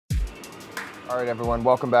All right, everyone,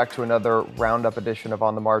 welcome back to another roundup edition of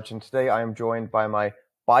On the Margin. Today I am joined by my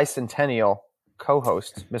bicentennial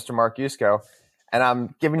co-host, Mr. Mark Yusko, and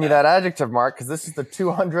I'm giving you that adjective, Mark, because this is the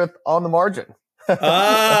 200th On the Margin.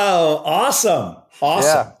 Oh, awesome.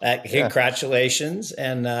 Awesome. Yeah. Congratulations.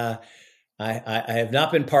 And I have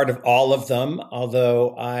not been part of all of them,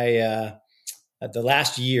 although the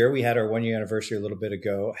last year, we had our 1 year anniversary a little bit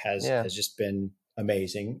ago, has just been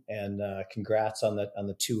amazing. And congrats on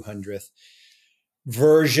the 200th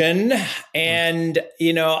version. And,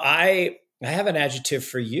 I have an adjective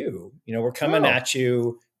for you. We're coming at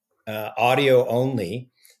you audio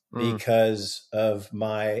only because of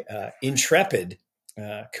my intrepid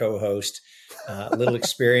co-host, little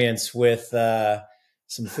experience with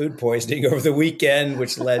some food poisoning over the weekend,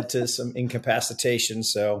 which led to some incapacitation.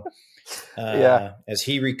 So as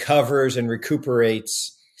he recovers and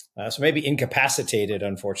recuperates, so maybe incapacitated,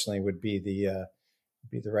 unfortunately, would be the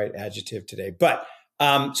right adjective today. But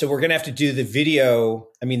so we're going to have to do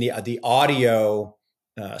the audio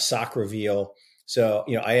sock reveal. So,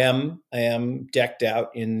 I am decked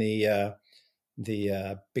out in the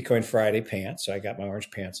Bitcoin Friday pants. So I got my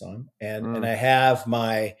orange pants on, and I have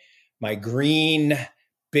my green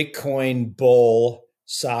Bitcoin bull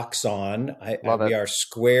socks on. We are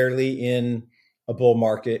squarely in a bull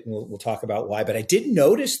market, and we'll talk about why. But I did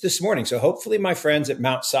notice this morning, so hopefully my friends at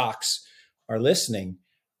Mount Socks are listening.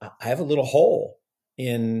 I have a little hole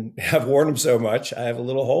I've worn them so much. I have a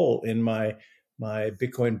little hole in my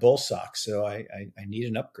Bitcoin bull socks. So I need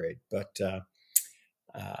an upgrade, but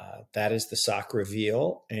that is the sock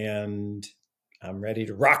reveal, and I'm ready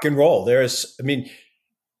to rock and roll. This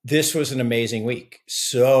was an amazing week.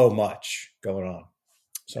 So much going on.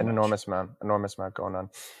 Enormous amount going on.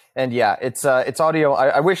 And it's audio.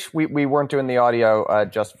 I wish we weren't doing the audio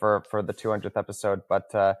just for the 200th episode,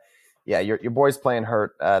 but your boy's playing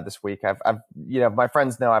hurt this week. I've my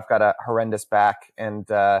friends know I've got a horrendous back, and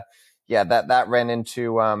that ran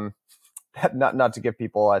into not to give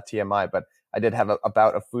people TMI, but I did have a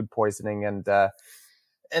bout of food poisoning, and the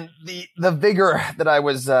vigor that I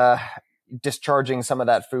was discharging some of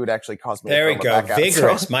that food actually caused me. There we go,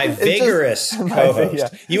 vigorous. So, my vigorous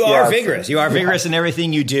co-host. You are vigorous. You are vigorous in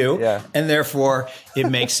everything you do, and therefore it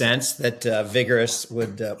makes sense that vigorous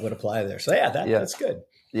would apply there. So that's good.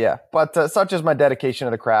 Yeah, but such is my dedication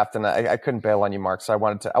to the craft, and I couldn't bail on you, Mark. So I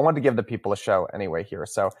wanted to give the people a show anyway here.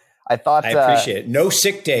 So I thought I appreciate it. No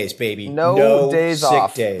sick days, baby. No days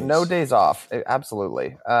off. No days off.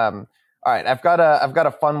 Absolutely. All right, I've got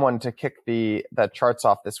a fun one to kick the charts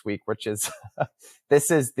off this week, which is this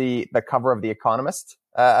is the cover of The Economist.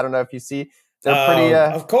 I don't know if you see. They're pretty.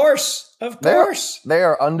 Of course. They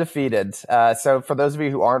are undefeated. So for those of you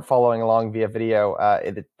who aren't following along via video,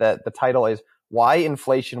 the title is "Why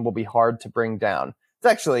Inflation Will Be Hard to Bring Down." It's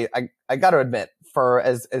actually, I got to admit, for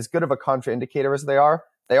as good of a contraindicator as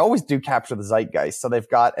they always do capture the zeitgeist. So they've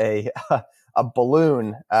got a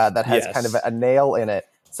balloon that has kind of a nail in it.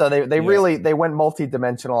 So they went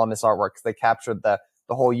multi-dimensional on this artwork because they captured the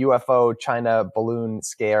whole UFO China balloon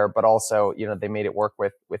scare, but also they made it work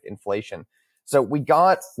with inflation. So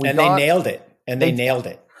they nailed it. They nailed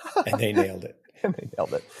it.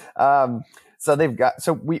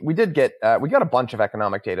 So we did get we got a bunch of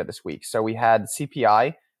economic data this week. So we had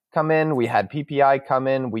CPI come in, we had PPI come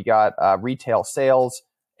in, we got retail sales,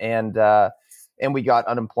 and we got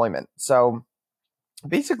unemployment. So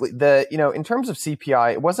basically, in terms of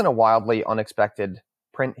CPI, it wasn't a wildly unexpected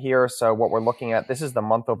print here. So what we're looking at, this is the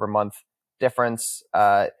month over month difference.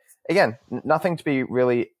 Again, nothing to be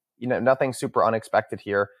really, nothing super unexpected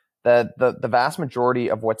here. The vast majority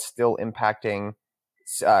of what's still impacting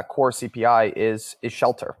core CPI is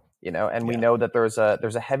shelter, and we know that there's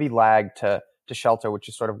a heavy lag to shelter, which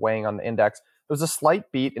is sort of weighing on the index. There was a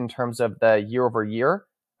slight beat in terms of the year over year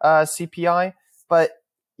CPI, but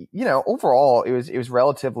overall it was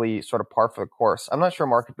relatively sort of par for the course. I'm not sure,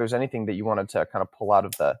 Mark, if there's anything that you wanted to kind of pull out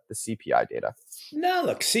of the CPI data. No,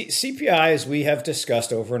 look, CPI, as we have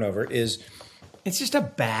discussed over and over, it's just a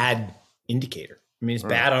bad indicator. It's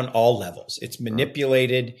bad on all levels. It's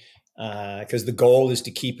manipulated because the goal is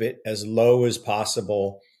to keep it as low as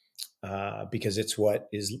possible because it's what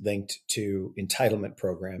is linked to entitlement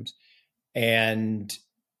programs. And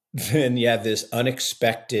then you have this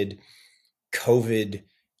unexpected COVID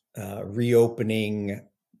reopening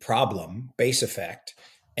problem, base effect,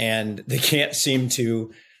 and they can't seem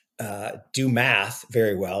to do math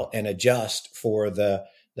very well and adjust for the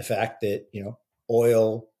fact that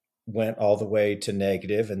oil went all the way to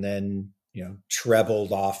negative and then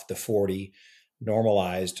trebled off the 40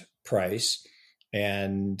 normalized price,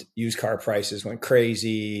 and used car prices went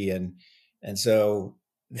crazy, and so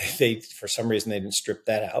they for some reason they didn't strip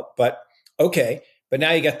that out. But okay, but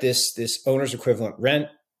now you got this owner's equivalent rent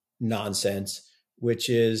nonsense, which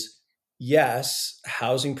is, yes,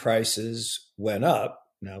 housing prices went up.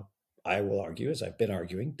 Now, I will argue, as I've been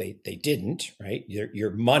arguing, they didn't, right?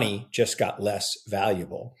 Your money just got less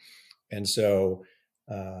valuable. And so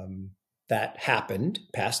that happened,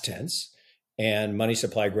 past tense, and money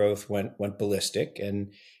supply growth went ballistic.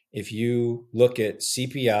 And if you look at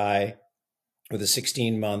CPI with a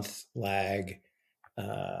 16-month lag,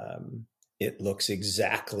 it looks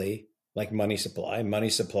exactly like money supply. Money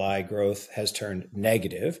supply growth has turned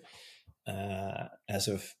negative as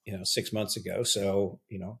of 6 months ago. So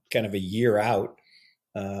kind of a year out,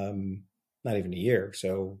 not even a year.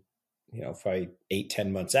 So if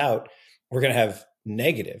 8-10 months out, we're going to have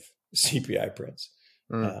negative CPI prints.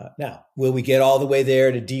 Now, will we get all the way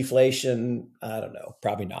there to deflation? I don't know,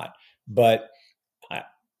 probably not. But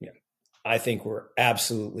I think we're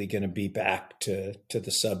absolutely going to be back to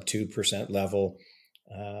the sub 2% level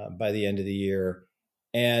by the end of the year.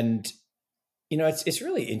 And, it's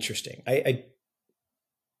really interesting.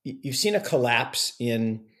 You've seen a collapse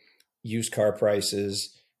in used car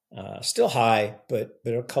prices, still high, but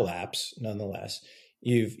a collapse nonetheless.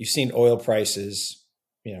 You've seen oil prices,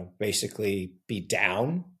 basically be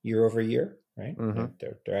down year over year, right? Mm-hmm.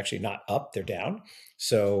 They're actually not up, they're down.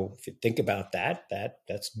 So if you think about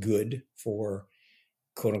that's good for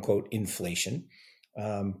quote unquote inflation.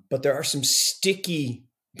 But there are some sticky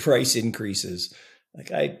price increases. Like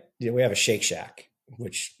we have a Shake Shack,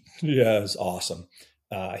 which is awesome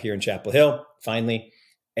here in Chapel Hill, finally.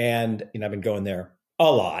 And I've been going there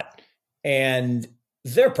a lot, and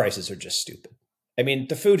their prices are just stupid. I mean,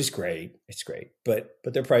 the food is great. It's great, but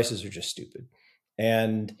their prices are just stupid,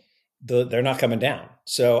 and they're not coming down.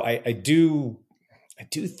 So I do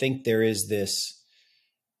think there is this,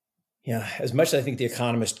 as much as I think the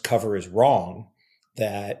economist cover is wrong,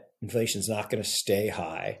 that inflation is not going to stay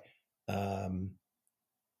high.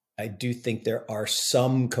 I do think there are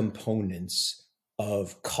some components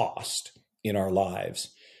of cost in our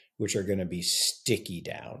lives which are going to be sticky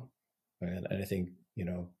down. And I think,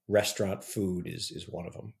 restaurant food is one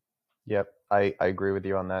of them. Yep. I agree with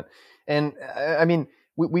you on that. And I mean,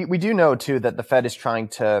 we do know too that the Fed is trying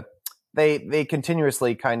to, they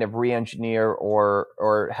continuously kind of re-engineer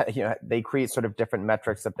or they create sort of different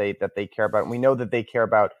metrics that they care about. And we know that they care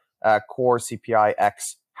about core CPI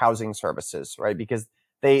X housing services, right? Because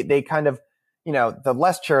they kind of, the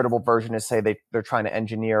less charitable version is say they're trying to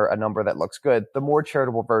engineer a number that looks good. The more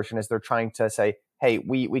charitable version is they're trying to say, hey,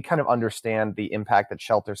 we kind of understand the impact that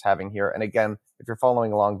shelter's having here. And again, if you're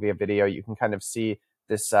following along via video, you can kind of see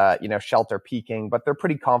this, shelter peaking, but they're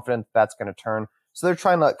pretty confident that's going to turn. So they're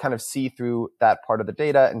trying to kind of see through that part of the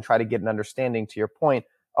data and try to get an understanding, to your point,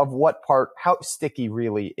 of how sticky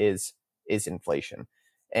really is inflation.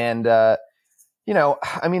 And, I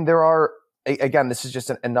mean, there are, again, this is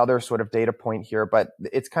just another sort of data point here, but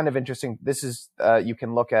it's kind of interesting. This is, you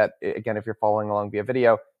can look at, again, if you're following along via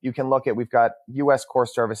video, you can look at, we've got U.S. core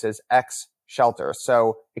services X shelter.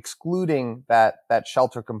 So excluding that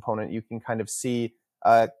shelter component, you can kind of see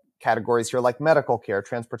categories here like medical care,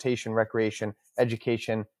 transportation, recreation,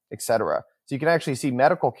 education, etc. So you can actually see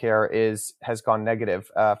medical care has gone negative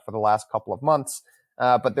for the last couple of months.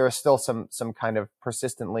 But there are still some kind of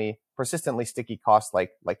persistently sticky costs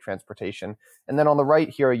like transportation. And then on the right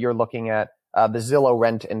here, you're looking at the Zillow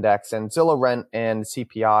rent index, and Zillow rent and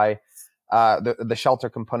CPI, the shelter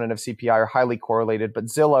component of CPI are highly correlated, but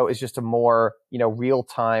Zillow is just a more real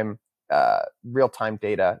time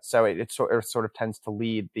data. So it sort of tends to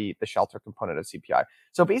lead the shelter component of CPI.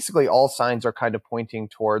 So basically, all signs are kind of pointing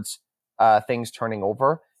towards things turning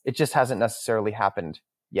over. It just hasn't necessarily happened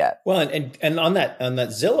yet. Well, and on that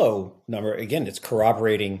Zillow number, again, it's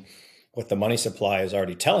corroborating what the money supply is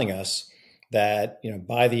already telling us, that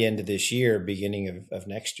by the end of this year, beginning of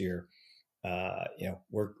next year,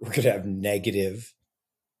 we're going to have negative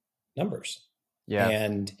numbers. Yeah.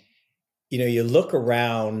 And you look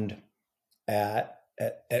around at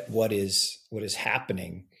what is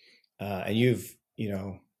happening, and I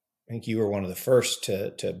think you were one of the first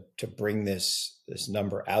to bring this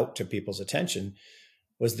number out to people's attention.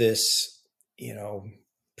 Was this,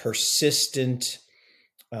 persistent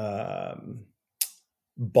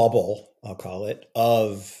bubble, I'll call it,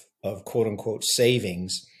 of quote unquote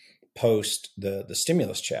savings post the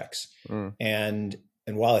stimulus checks. And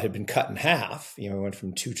while it had been cut in half, we went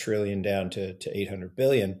from 2 trillion down to 800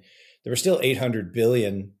 billion, there were still 800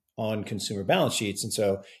 billion on consumer balance sheets. And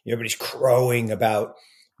so everybody's crowing about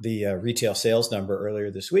the retail sales number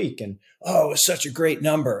earlier this week. And, it was such a great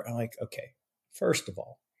number. I'm like, okay. First of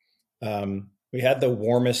all, We had the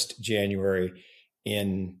warmest January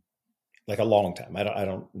in like a long time. I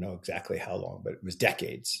don't know exactly how long, but it was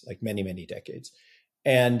decades, like many, many decades.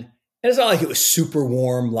 And it's not like it was super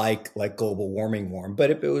warm, like global warming warm, but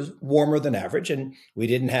it was warmer than average. And we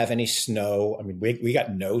didn't have any snow. I mean, we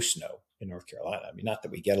got no snow in North Carolina. I mean, not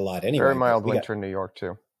that we get a lot anyway. Very mild winter in New York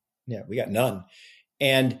too. Yeah, we got none.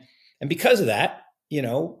 And because of that,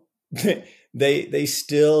 they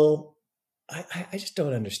still, I just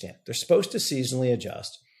don't understand. They're supposed to seasonally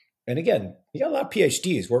adjust. And again, you got a lot of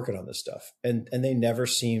PhDs working on this stuff, and they never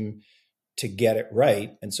seem to get it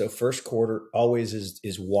right. And so first quarter always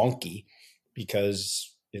is wonky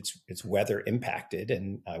because it's weather impacted.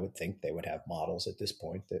 And I would think they would have models at this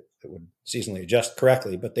point that would seasonally adjust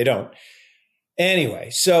correctly, but they don't. Anyway,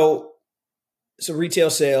 so retail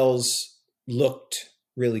sales looked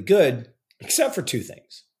really good, except for two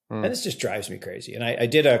things. And this just drives me crazy. And I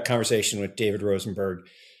did a conversation with David Rosenberg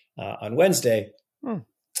on Wednesday.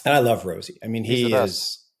 And I love Rosie. I mean,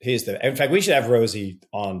 in fact, we should have Rosie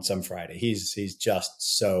on some Friday. He's just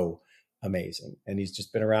so amazing. And he's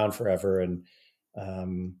just been around forever and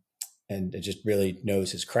just really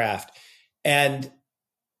knows his craft. And,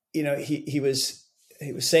 he was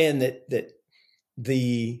saying that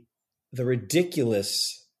the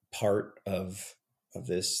ridiculous part of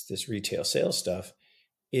this retail sales stuff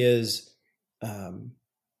is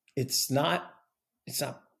it's not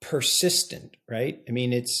persistent, right? I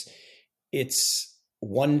mean, it's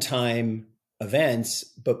one-time events,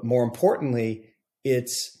 but more importantly,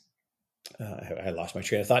 it's I lost my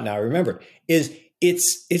train of thought. Now I remembered.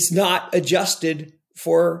 It's not adjusted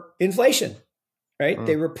for inflation, right?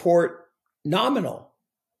 They report nominal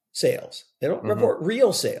sales. They don't report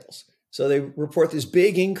real sales. So they report this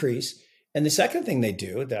big increase. And the second thing they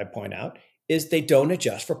do that I point out is they don't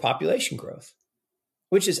adjust for population growth,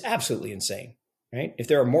 which is absolutely insane, right? If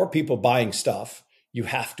there are more people buying stuff, you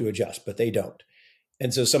have to adjust, but they don't.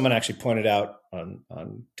 And so someone actually pointed out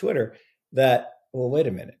on Twitter that, well, wait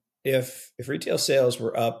a minute. If retail sales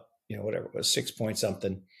were up, whatever it was, 6 point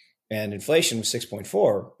something, and inflation was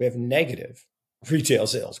 6.4, we have negative retail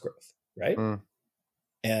sales growth, right?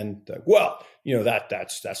 And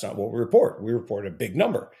that's not what we report. We report a big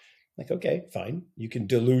number. Like, okay, fine. You can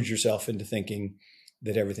delude yourself into thinking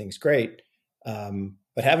that everything's great.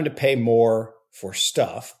 But having to pay more for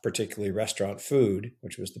stuff, particularly restaurant food,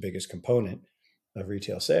 which was the biggest component of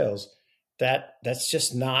retail sales,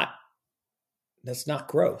 that's not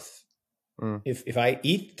growth. If I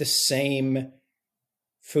eat the same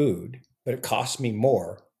food, but it costs me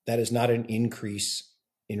more, that is not an increase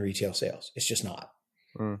in retail sales. It's just not.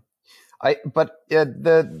 The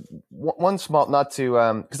one small, not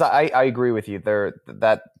to because I agree with you there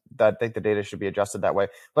that I think the data should be adjusted that way.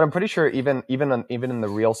 But I'm pretty sure even in the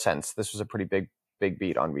real sense, this was a pretty big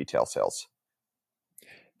beat on retail sales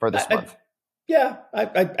for this month.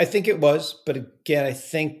 I think it was, but again, I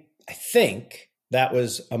think that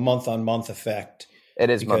was a month-on-month effect. It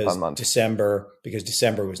is month-on-month. Because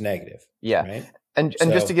December was negative. Yeah, right? and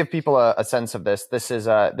just to give people a sense of this is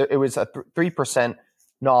it was a 3%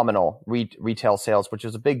 nominal retail sales, which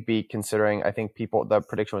is a big beat considering I think the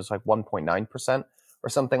prediction was like 1.9% or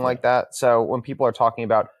something like that. So when people are talking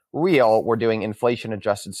about real, we're doing inflation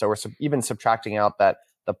adjusted. So we're even subtracting out the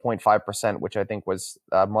 0.5%, which I think was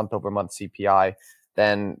month over month CPI.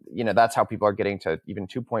 Then, that's how people are getting to even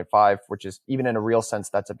 2.5, which is even in a real sense,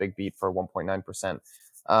 that's a big beat for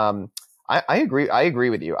 1.9%. I agree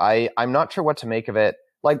with you. I'm not sure what to make of it.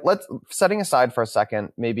 Like, setting aside for a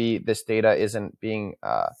second, maybe this data isn't being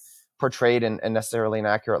portrayed in necessarily an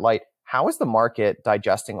accurate light. How is the market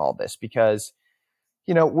digesting all this? Because,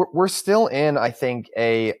 we're still in, I think,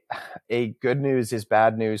 a good news is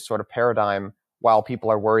bad news sort of paradigm while people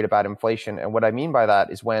are worried about inflation. And what I mean by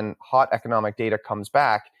that is when hot economic data comes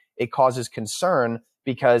back, it causes concern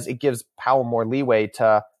because it gives Powell more leeway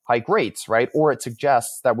to hike rates, right? Or it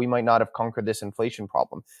suggests that we might not have conquered this inflation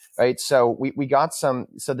problem, right? So we got so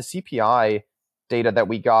the CPI data that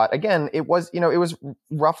we got, again, it was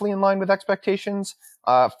roughly in line with expectations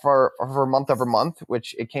for month over month,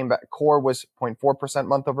 which it came back. Core was 0.4%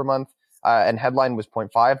 month over month, and headline was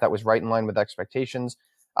 0.5. That was right in line with expectations.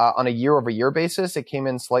 On a year over year basis, it came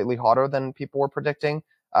in slightly hotter than people were predicting.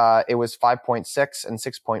 It was 5.6 and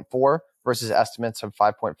 6.4 versus estimates of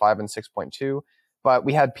 5.5 and 6.2. But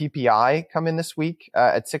we had PPI come in this week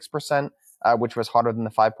at 6%, which was hotter than the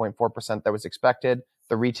 5.4% that was expected.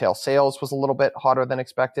 The retail sales was a little bit hotter than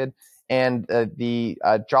expected. And the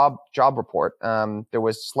job report, there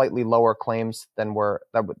was slightly lower claims than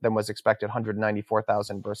was expected,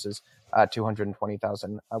 194,000 versus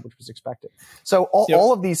 220,000, which was expected. So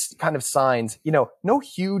all of these kind of signs, no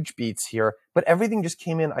huge beats here, but everything just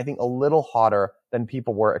came in, I think, a little hotter than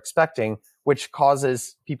people were expecting, which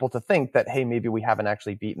causes people to think that, hey, maybe we haven't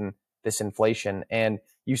actually beaten this inflation. And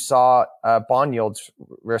you saw bond yields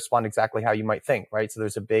respond exactly how you might think, right? So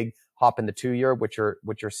there's a big hop in the 2-year, which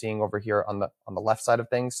you're seeing over here on the left side of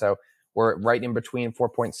things. So we're right in between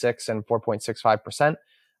 4.6 and 4.65%.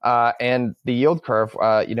 And the yield curve,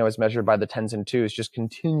 as measured by the 10s and 2s, just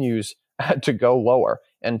continues to go lower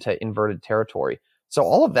into inverted territory. So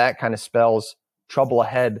all of that kind of spells trouble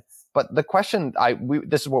ahead. But the question,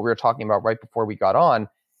 this is what we were talking about right before we got on,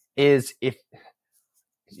 is if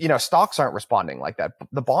stocks aren't responding like that.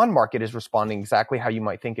 The bond market is responding exactly how you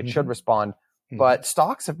might think it should respond. But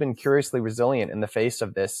stocks have been curiously resilient in the face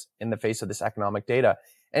of this economic data.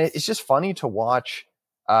 And it's just funny to watch,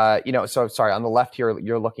 so sorry, on the left here,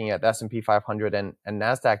 you're looking at the S&P 500 and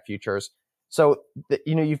NASDAQ futures. So,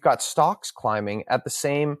 you've got stocks climbing at the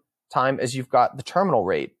same time as you've got the terminal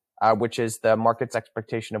rate, which is the market's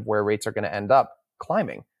expectation of where rates are going to end up,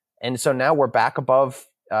 climbing. And so now we're back above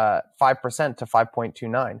 5% to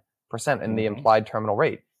 5.29% in the implied terminal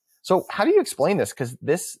rate. So how do you explain this? Because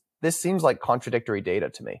this seems like contradictory data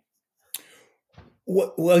to me.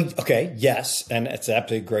 Well, okay, yes, and it's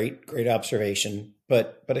absolutely great observation.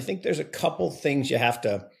 But I think there's a couple things you have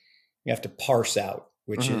to parse out,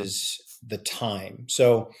 which is the time.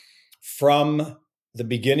 So from the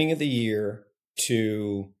beginning of the year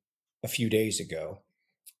to a few days ago,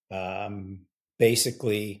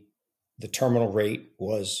 basically the terminal rate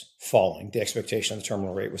was falling. The expectation of the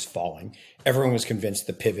terminal rate was falling. Everyone was convinced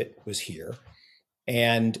the pivot was here,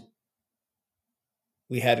 and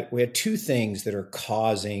we had two things that are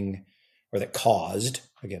causing, or that caused,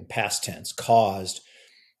 again, past tense, caused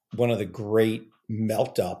one of the great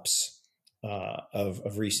melt-ups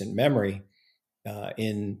of recent memory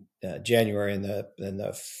in January and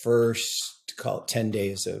the first, call it 10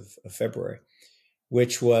 days of February,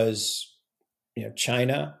 which was,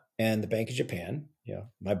 China and the Bank of Japan,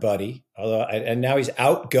 my buddy, and now he's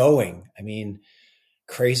outgoing. I mean,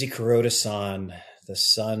 crazy Kuroda-san, the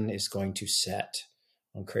sun is going to set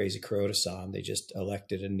on crazy Kuroda-san. They just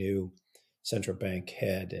elected a new central bank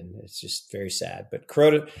head, and it's just very sad. But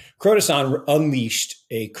Kuroda-san unleashed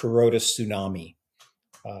a Kuroda tsunami,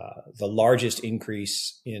 the largest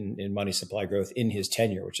increase in money supply growth in his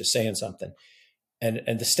tenure, which is saying something.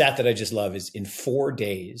 And the stat that I just love is in 4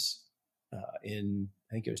 days, I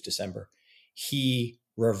think it was December, he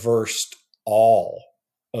reversed all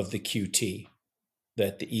of the QT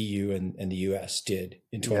that the EU and the US did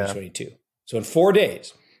in 2022. Yeah. So in 4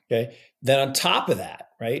 days, okay. Then on top of that,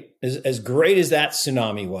 right, as great as that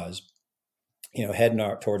tsunami was, heading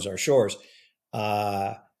towards our shores,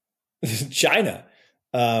 China,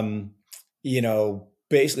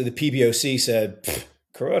 basically the PBOC said,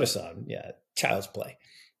 Kuroda-san, child's play.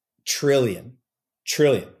 Trillion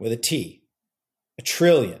with a T, $1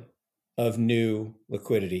 trillion of new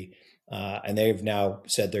liquidity. And they've now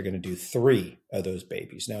said they're going to do 3 of those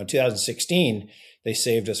babies. Now, in 2016, they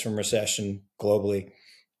saved us from recession globally.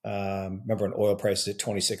 Remember when oil prices at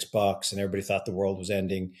 $26 and everybody thought the world was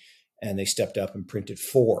ending, and they stepped up and printed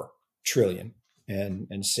 4 trillion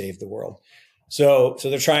and saved the world. So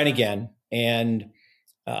they're trying again. And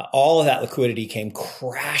all of that liquidity came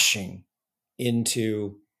crashing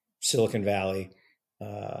into Silicon Valley,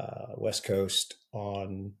 West Coast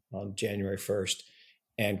on January 1st.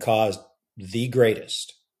 And caused the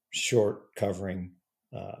greatest short covering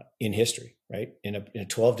in history, right? In a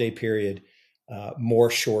 12-day period,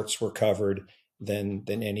 more shorts were covered than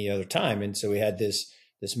any other time. And so we had this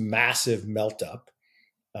massive melt up,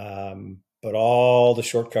 but all the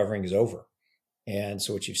short covering is over. And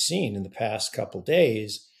so what you've seen in the past couple of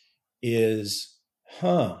days is,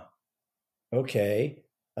 okay,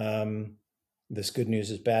 this good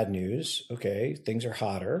news is bad news. Okay, things are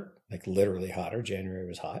hotter, like literally hotter. January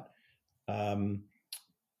was hot.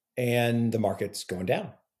 And the market's going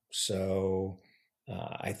down. So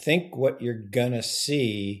I think what you're going to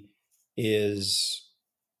see is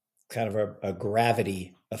kind of a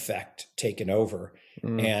gravity effect taken over.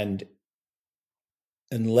 And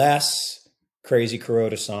unless crazy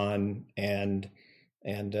Kuroda-san and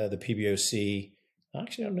the PBOC,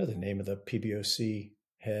 actually I don't know the name of the PBOC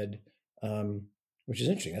head, which is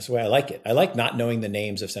interesting. That's the way I like it. I like not knowing the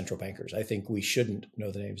names of central bankers. I think we shouldn't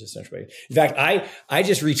know the names of central bankers. In fact, I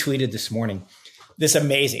just retweeted this morning this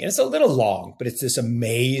amazing, and it's a little long, but it's this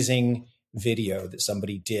amazing video that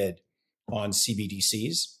somebody did on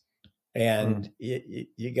CBDCs. and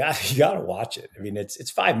you got to watch it. I mean,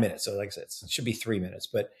 it's 5 minutes, so like I said, it should be 3 minutes,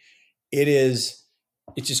 but it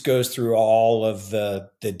just goes through all of the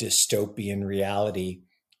dystopian reality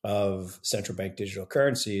of central bank digital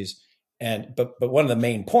currencies. But one of the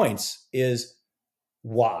main points is,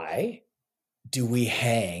 why do we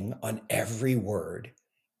hang on every word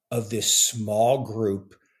of this small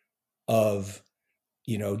group of,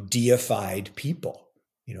 deified people,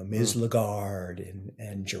 Ms. Lagarde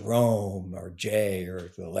and Jerome or Jay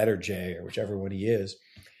or the letter J or whichever one he is?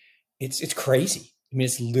 It's crazy. I mean,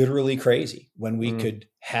 it's literally crazy when we could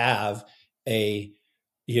have a,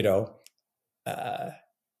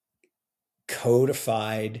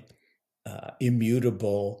 codified,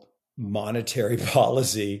 immutable monetary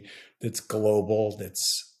policy that's global,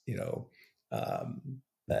 that's,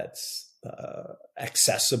 that's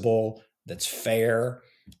accessible, that's fair,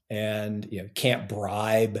 and can't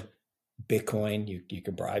bribe Bitcoin. You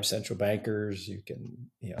can bribe central bankers. You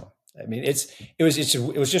can, I mean, it was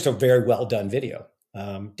just a very well done video,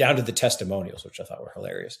 down to the testimonials, which I thought were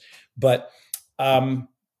hilarious. But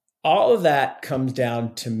all of that comes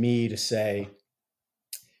down to me to say,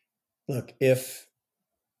 look, if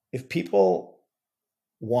people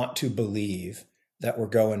want to believe that we're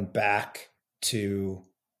going back to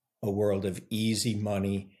a world of easy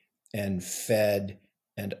money and Fed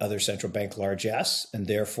and other central bank largesse, and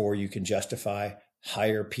therefore you can justify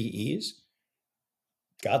higher PEs,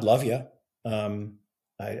 God love you.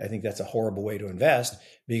 I think that's a horrible way to invest,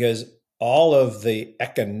 because all of the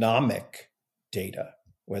economic data,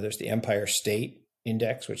 whether it's the Empire State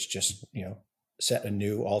Index, which just set a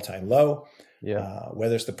new all-time low,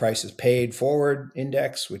 whether it's the prices paid forward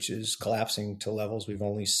index, which is collapsing to levels we've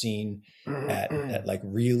only seen at like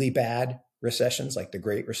really bad recessions, like the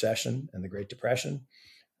Great Recession and the Great Depression.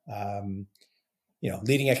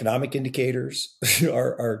 Leading economic indicators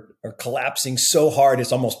are collapsing so hard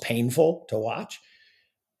it's almost painful to watch,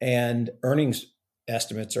 and earnings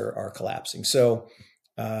estimates are collapsing. So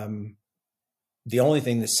the only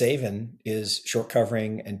thing that's saving is short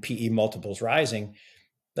covering and PE multiples rising.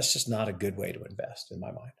 That's just not a good way to invest in my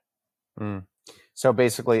mind. So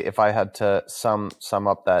basically, if I had to sum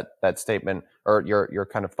up that statement, or your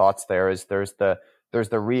kind of thoughts there, is there's the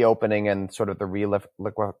reopening and sort of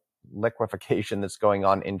the liquefaction that's going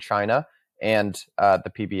on in China and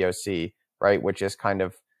the PBOC, right, which is kind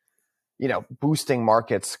of boosting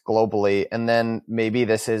markets globally. And then maybe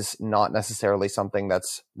this is not necessarily something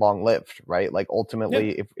that's long lived, right? Like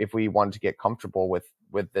ultimately, if we wanted to get comfortable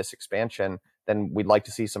with this expansion, then we'd like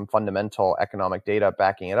to see some fundamental economic data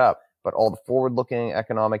backing it up. But all the forward-looking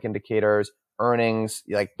economic indicators, earnings,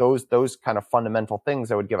 like those kind of fundamental things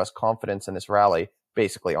that would give us confidence in this rally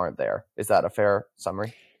basically aren't there. Is that a fair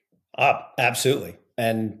summary? Absolutely.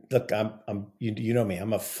 And look, I'm you know me,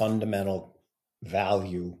 I'm a fundamental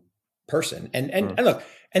value person. And look,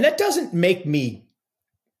 and that doesn't make me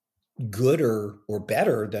good or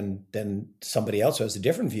better than somebody else who has a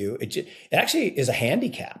different view. It actually is a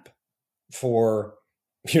handicap for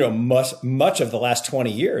much of the last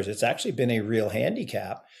 20 years. It's actually been a real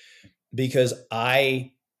handicap, because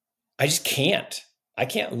I just can't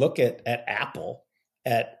look at Apple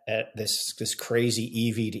at this crazy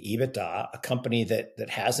EV to EBITDA, a company that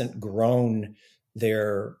hasn't grown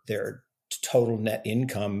their total net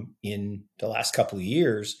income in the last couple of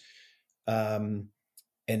years, and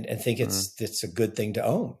think it's a good thing to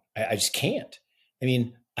own. I just can't. I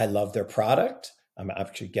mean, I love their product. I'm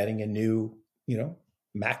actually getting a new,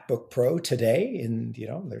 MacBook Pro today, and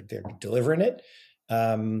they're delivering it.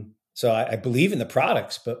 So I believe in the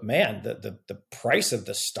products, but man, the price of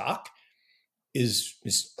the stock is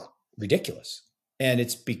ridiculous, and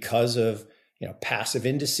it's because of passive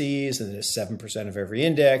indices, and it's 7% of every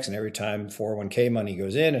index, and every time 401k money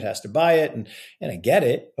goes in, it has to buy it, and I get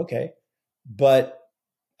it, okay, but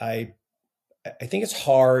I think it's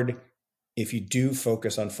hard, if you do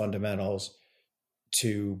focus on fundamentals,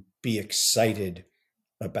 to be excited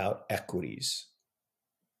about equities,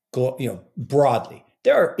 broadly.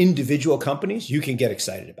 There are individual companies you can get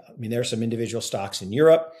excited about. I mean, there are some individual stocks in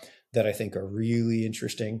Europe that I think are really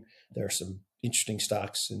interesting. There are some interesting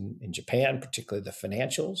stocks in Japan, particularly the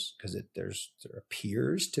financials, because there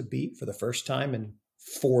appears to be, for the first time in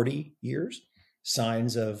 40 years,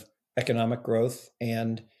 signs of economic growth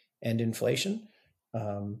and inflation.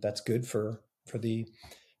 That's good for the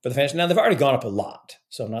financials. Now, they've already gone up a lot,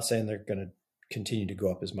 so I'm not saying they're going to continue to go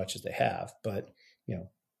up as much as they have, but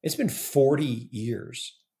it's been 40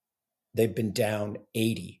 years. They've been down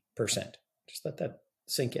 80%. Just let that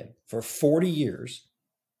sink in. For 40 years,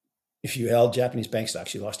 if you held Japanese bank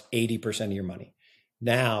stocks, you lost 80% of your money.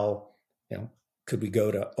 Now, Could we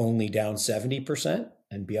go to only down 70%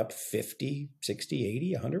 and be up 50, 60,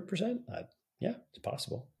 80, 100%? Yeah, it's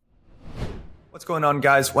possible. What's going on,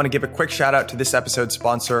 guys? Want to give a quick shout out to this episode's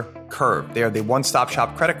sponsor, Curve. They are the one-stop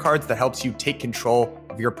shop credit cards that helps you take control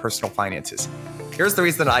of your personal finances. Here's the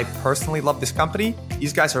reason that I personally love this company.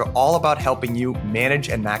 These guys are all about helping you manage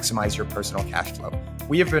and maximize your personal cash flow.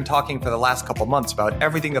 We have been talking for the last couple months about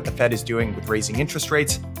everything that the Fed is doing with raising interest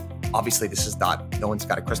rates. Obviously, no one's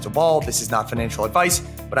got a crystal ball. This is not financial advice,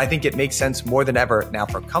 but I think it makes sense more than ever now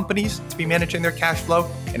for companies to be managing their cash flow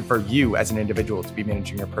and for you as an individual to be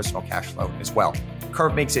managing your personal cash flow as well.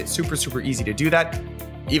 Curve makes it super, super easy to do that.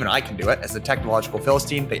 Even I can do it as a technological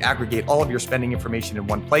Philistine. They aggregate all of your spending information in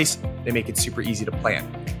one place. They make it super easy to plan.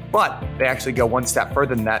 But they actually go one step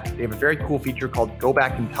further than that. They have a very cool feature called Go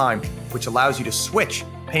Back in Time, which allows you to switch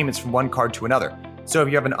payments from one card to another. So if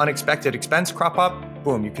you have an unexpected expense crop up,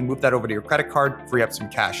 boom, you can move that over to your credit card, free up some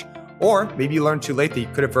cash. Or maybe you learned too late that you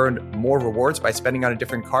could have earned more rewards by spending on a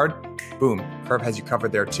different card. Boom, Curve has you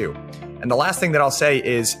covered there too. And the last thing that I'll say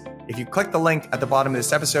is, if you click the link at the bottom of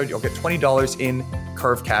this episode, you'll get $20 in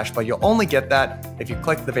Curve cash, but you'll only get that if you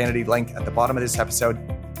click the vanity link at the bottom of this episode.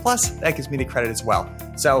 Plus, that gives me the credit as well.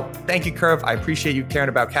 So thank you, Curve. I appreciate you caring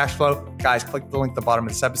about cash flow. Guys, click the link at the bottom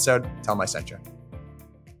of this episode. Tell them I sent you.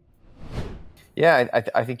 Yeah,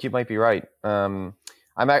 I think you might be right. I'm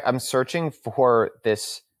searching for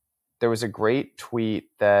this. There was a great tweet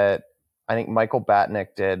that I think Michael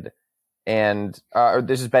Batnick did, and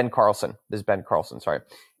this is Ben Carlson. Sorry.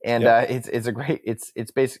 And it's a great. It's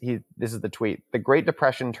basically, this is the tweet. The Great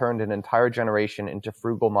Depression turned an entire generation into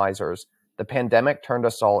frugal misers. The pandemic turned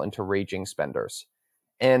us all into raging spenders.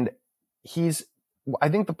 And I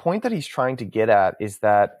think the point that he's trying to get at is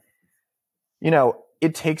that,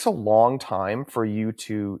 it takes a long time for you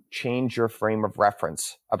to change your frame of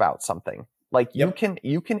reference about something. Like you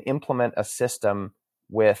can implement a system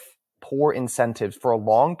with poor incentives for a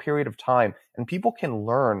long period of time, and people can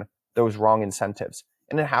learn those wrong incentives.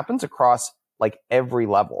 And it happens across like every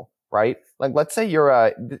level, right? Like let's say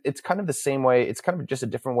it's kind of the same way. It's kind of just a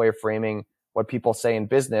different way of framing what people say in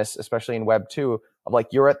business, especially in Web 2, of like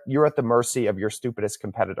you're at the mercy of your stupidest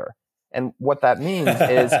competitor. And what that means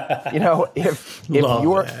is,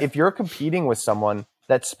 if you're competing with someone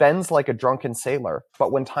that spends like a drunken sailor,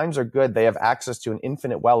 but when times are good, they have access to an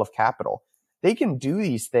infinite well of capital, they can do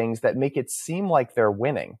these things that make it seem like they're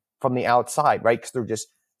winning from the outside, right? Because they're just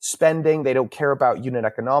spending. They don't care about unit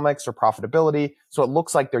economics or profitability. So it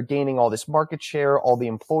looks like they're gaining all this market share. All the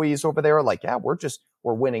employees over there are like, yeah, we're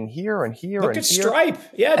winning here and here. Look at Stripe.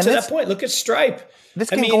 Yeah, and to that point, look at Stripe. This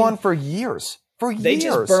can go on for years. They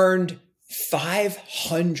just burned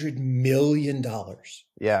 $500 million.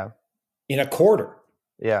 Yeah. In a quarter.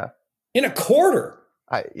 Yeah. In a quarter.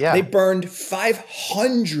 They burned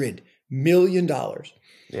 $500 million.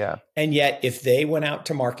 Yeah. And yet, if they went out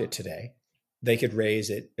to market today, they could raise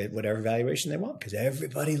it at whatever valuation they want, because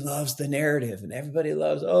everybody loves the narrative and everybody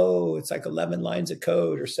loves, it's like 11 lines of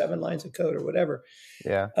code or 7 lines of code or whatever.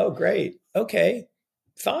 Yeah. Oh, great. Okay,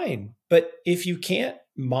 fine. But if you can't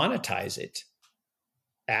monetize it,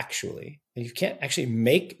 you can't actually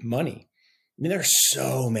make money. I mean, there are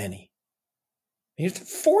so many.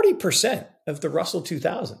 40% of the Russell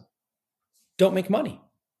 2000 don't make money.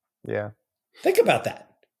 Yeah. Think about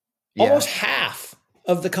that. Yeah. Almost half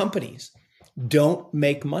of the companies don't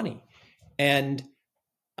make money. And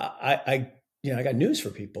I got news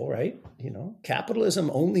for people, right? Capitalism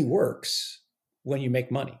only works when you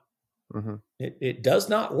make money. Mm-hmm. It does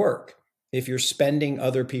not work if you're spending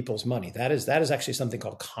other people's money. That is actually something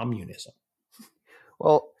called communism.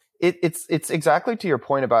 Well, it's exactly to your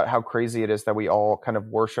point about how crazy it is that we all kind of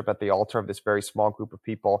worship at the altar of this very small group of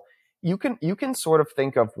people. You can sort of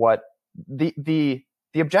think of what the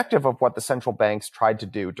objective of what the central banks tried to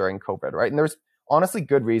do during COVID, right? And there's honestly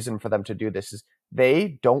good reason for them to do this. Is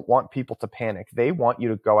they don't want people to panic. They want you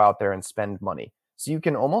to go out there and spend money. So you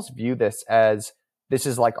can almost view this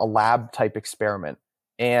is like a lab type experiment.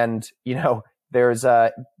 And, there's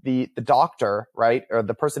the doctor, right? Or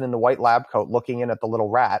the person in the white lab coat looking in at the little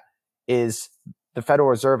rat is the Federal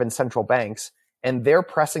Reserve and central banks. And they're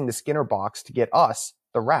pressing the Skinner box to get us,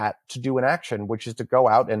 the rat, to do an action, which is to go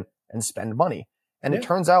out and spend money. And It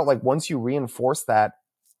turns out like once you reinforce that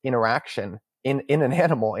interaction in an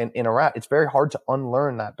animal, in a rat, it's very hard to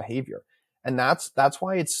unlearn that behavior. And that's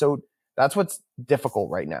why that's what's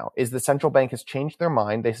difficult right now is the central bank has changed their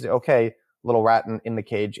mind. They say, okay, little rat in the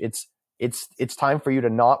cage, it's time for you to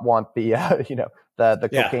not want the the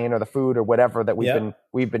cocaine or the food or whatever that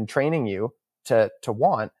we've been training you to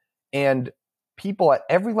want. And people at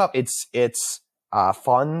every level, it's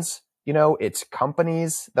funds, it's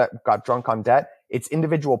companies that got drunk on debt. It's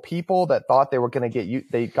individual people that thought they were going to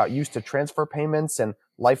they got used to transfer payments and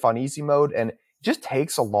life on easy mode. And it just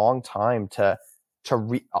takes a long time to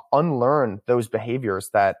unlearn those behaviors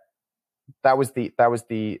that was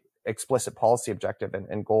the explicit policy objective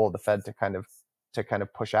and goal of the Fed to kind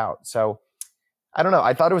of push out. So I don't know.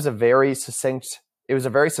 I thought it was a very succinct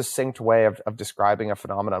way of describing a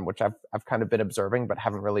phenomenon, which I've kind of been observing, but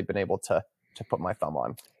haven't really been able to put my thumb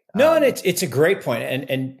on. No, and it's a great point.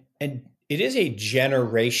 And it is a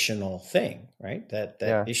generational thing, right?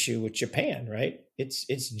 That issue with Japan, right? It's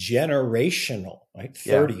generational, right?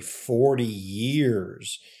 30, 40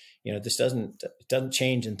 years. This doesn't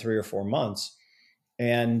change in 3 or 4 months.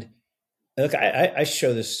 And look, I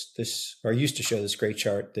show this or used to show this great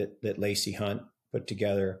chart that Lacey Hunt put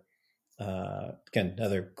together. Again,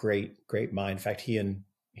 another great mind. In fact, he and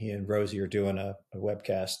Rosie are doing a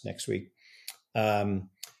webcast next week.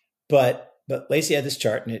 But Lacey had this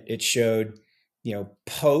chart, and it showed,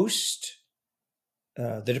 post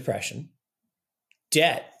the Depression,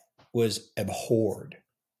 debt was abhorred.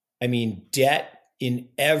 I mean, debt in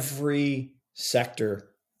every sector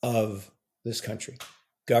of this country: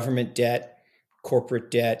 government debt,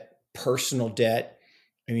 corporate debt, personal debt.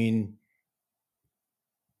 I mean,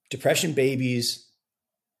 Depression babies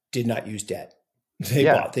did not use debt. They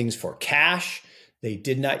bought things for cash. They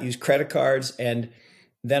did not use credit cards. And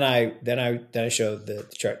then I show the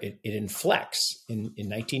chart. It inflects in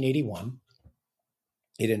 1981.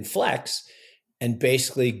 It inflects and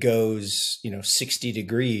basically goes 60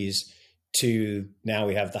 degrees to now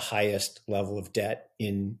we have the highest level of debt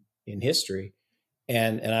in history.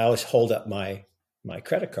 And I always hold up my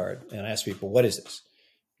credit card and I ask people, what is this?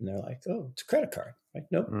 And they're like, oh, it's a credit card. Like,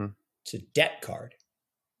 nope, It's a debt card.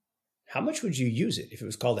 How much would you use it if it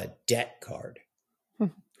was called a debt card?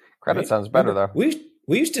 Credit sounds better, though.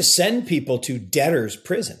 We used to send people to debtor's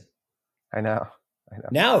prison. I know.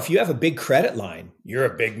 Now, if you have a big credit line, you're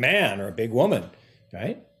a big man or a big woman,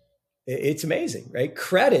 right? It's amazing, right?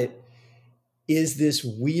 Credit is this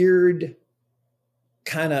weird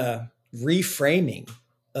kind of reframing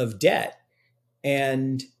of debt.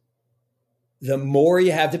 And the more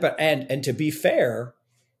you have and to be fair,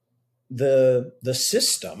 the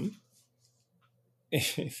system,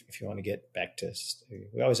 if you want to get back to,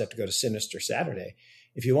 we always have to go to Sinister Saturday.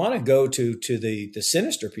 If you want to go to the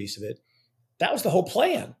sinister piece of it, that was the whole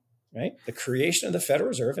plan, right? The creation of the Federal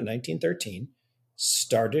Reserve in 1913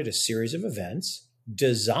 started a series of events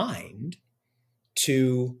designed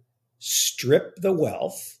to strip the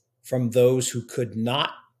wealth from those who could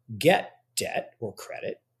not get debt or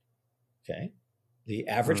credit. Okay. The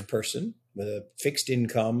average person with a fixed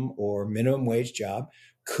income or minimum wage job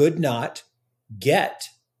could not get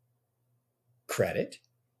credit,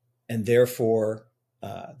 and therefore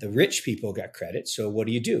the rich people got credit. So what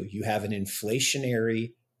do? You have an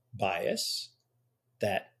inflationary bias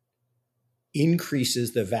that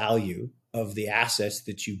increases the value of the assets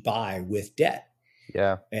that you buy with debt.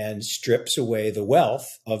 Yeah. And strips away the wealth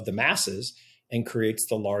of the masses and creates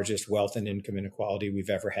the largest wealth and income inequality we've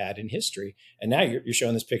ever had in history. And now you're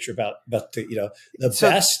showing this picture about the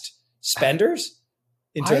best spenders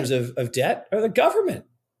in terms of debt are the government.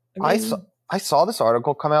 I saw this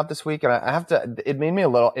article come out this week, and I have to. It made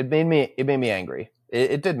me angry.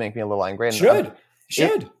 It did make me a little angry. And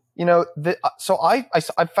should. So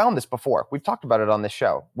I found this before. We've talked about it on this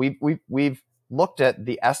show. We've looked at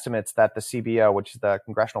the estimates that the CBO, which is the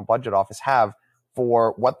Congressional Budget Office, have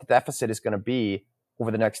for what the deficit is going to be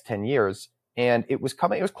over the next 10 years. And it was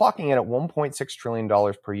clocking in at $1.6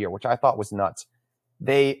 trillion per year, which I thought was nuts.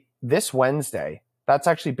 This Wednesday, that's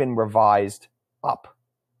actually been revised up.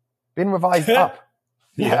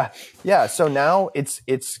 Yeah. So now it's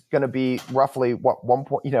going to be roughly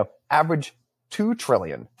average $2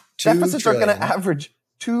 trillion. Deficits are going to average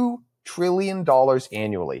 $2 trillion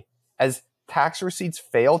annually as tax receipts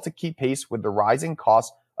fail to keep pace with the rising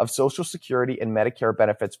costs of Social Security and Medicare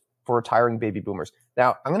benefits for retiring baby boomers.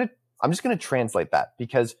 Now, I'm just going to translate that,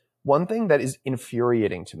 because one thing that is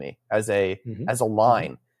infuriating to me as a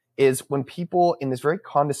line is when people in this very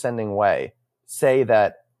condescending way say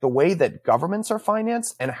that the way that governments are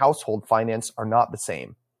financed and household finance are not the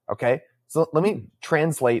same. Okay. So let me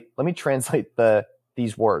translate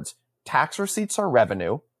these words. Tax receipts are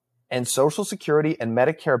revenue, and Social Security and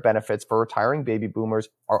Medicare benefits for retiring baby boomers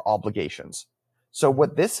are obligations. So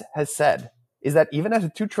what this has said is that even at a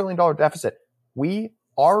 $2 trillion deficit,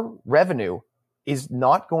 our revenue is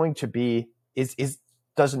not going to be,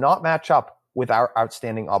 does not match up with our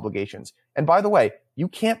outstanding obligations. And by the way, you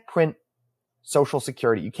can't print Social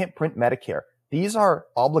Security. You can't print Medicare. These are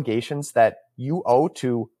obligations that you owe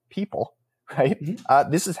to people, right?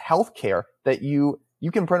 This is healthcare that you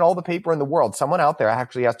can print all the paper in the world. Someone out there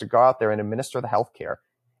actually has to go out there and administer the healthcare.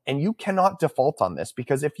 And you cannot default on this,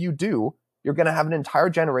 because if you do, you're going to have an entire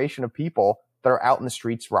generation of people that are out in the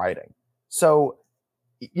streets rioting. So,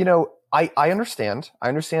 I understand. I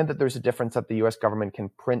understand that there's a difference that the US government can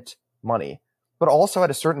print money, but also at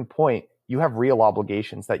a certain point, you have real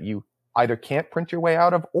obligations that you either can't print your way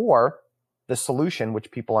out of, or the solution,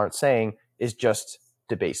 which people aren't saying, is just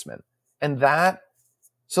debasement. And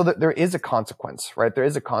so that there is a consequence, right? There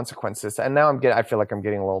is a consequence to this. And now I feel like I'm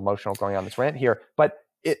getting a little emotional going on this rant here, but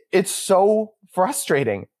it's so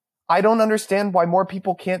frustrating. I don't understand why more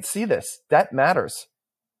people can't see this. Debt matters.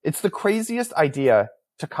 It's the craziest idea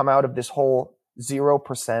to come out of this whole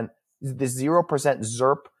 0%, this 0%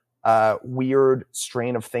 ZERP, weird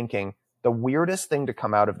strain of thinking. The weirdest thing to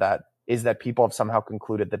come out of that is that people have somehow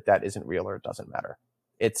concluded that debt isn't real or it doesn't matter.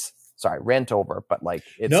 Rant over, but like,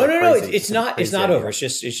 it's no, it's not over. It's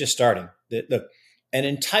just starting. Look, an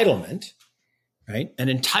entitlement, right? An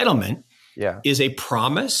entitlement is a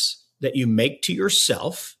promise that you make to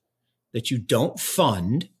yourself that you don't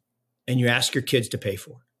fund and you ask your kids to pay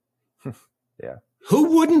for. Yeah.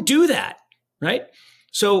 Who wouldn't do that, right?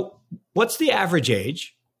 So what's the average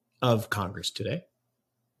age of Congress today?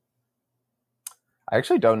 I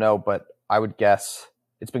actually don't know, but I would guess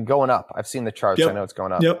it's been going up. I've seen the charts. Yep. I know it's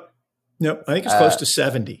going up. Yep. I think it's close to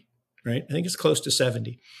 70, right? I think it's close to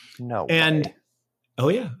 70. No and way. Oh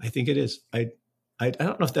yeah, I think it is. I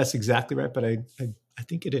don't know if that's exactly right, but I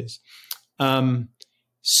think it is.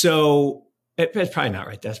 So it's probably not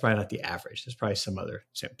right. That's probably not the average. There's probably some other,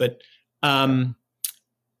 but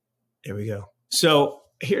there we go. So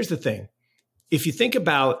here's the thing. If you think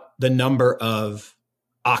about the number of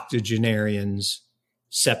octogenarians,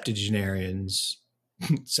 septuagenarians,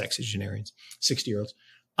 sexagenarians, 60-year-olds,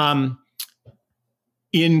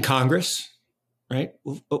 in Congress, right?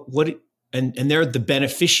 And they're the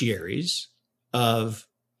beneficiaries of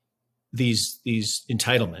these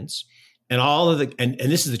entitlements, and all of and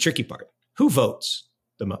this is the tricky part. Who votes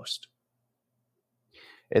the most?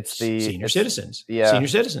 It's the senior citizens. Yeah. Senior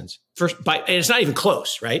citizens. And it's not even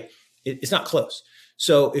close, right? It's not close.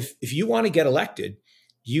 So if you want to get elected,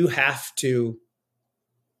 you have to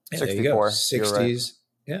 64. 60s.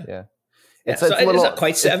 Right. Yeah. It's not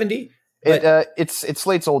quite 70. It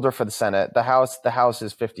slates older for the Senate. The House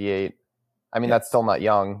is 58. I mean, that's still not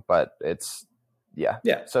young, but it's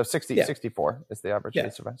So 64 is the average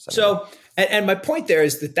age of a Senate. So, and my point there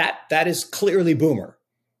is that is clearly boomer.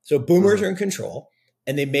 So boomers are in control,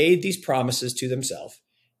 and they made these promises to themselves,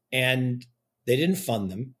 and they didn't fund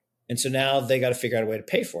them. And so now they got to figure out a way to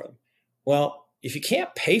pay for them. Well, if you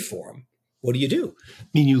can't pay for them, what do? I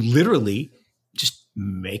mean, you literally just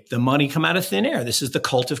make the money come out of thin air. This is the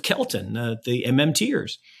cult of Kelton, the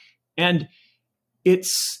MMTers. And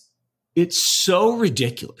it's so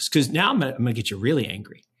ridiculous, because now I'm going to get you really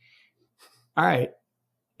angry. All right.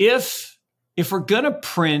 If we're going to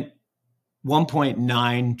print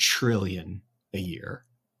 1.9 trillion a year,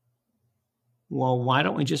 well, why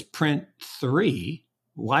don't we just print 3?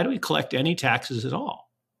 Why do we collect any taxes at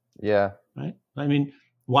all? Yeah. Right. I mean,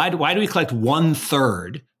 why do we collect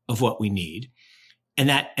 1/3 of what we need? And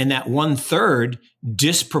that 1/3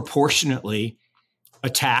 disproportionately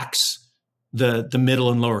attacks the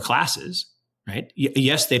middle and lower classes, right?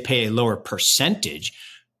 Yes, they pay a lower percentage,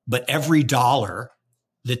 but every dollar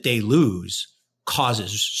that they lose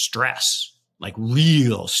causes stress, like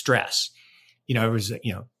real stress. It was,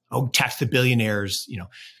 tax the billionaires,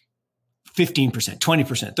 15%,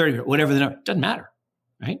 20%, 30%, whatever the number, doesn't matter,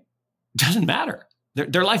 right? Doesn't matter.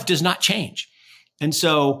 Their life does not change. And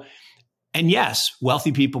so, and yes,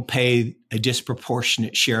 wealthy people pay a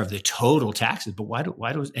disproportionate share of the total taxes, but why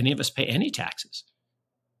do any of us pay any taxes?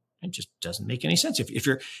 It just doesn't make any sense. If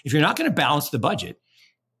you're not going to balance the budget,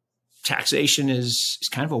 taxation is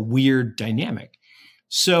kind of a weird dynamic.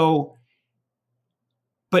 So,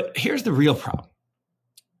 but here's the real problem.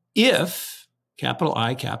 If, capital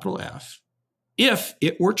I, capital F, if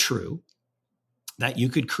it were true that you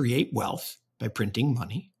could create wealth by printing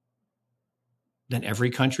money, then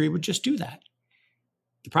every country would just do that.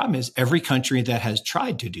 The problem is every country that has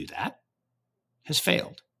tried to do that has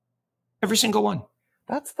failed. Every single one.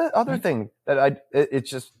 That's the other thing that it's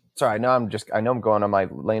just, sorry, I know I'm going on my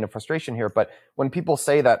lane of frustration here, but when people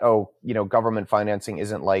say that, government financing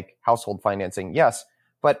isn't like household financing, yes,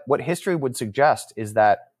 but what history would suggest is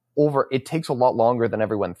that it takes a lot longer than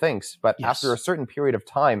everyone thinks, but after a certain period of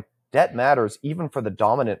time, debt matters even for the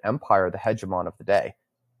dominant empire, the hegemon of the day.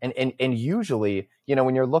 And usually,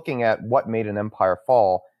 when you're looking at what made an empire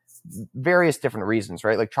fall, various different reasons,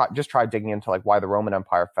 right? Like just try digging into like why the Roman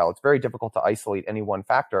Empire fell. It's very difficult to isolate any one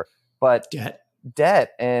factor, but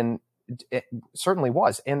debt and it certainly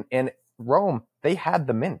was. And Rome, they had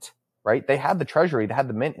the mint, right? They had the treasury, they had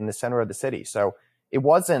the mint in the center of the city. So it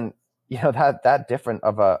wasn't, that different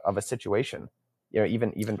of a situation,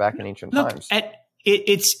 even back in ancient times.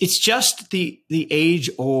 It's just the age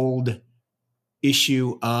old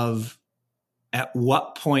issue of at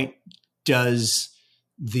what point does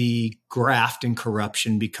the graft and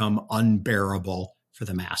corruption become unbearable for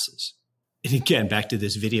the masses? And again, back to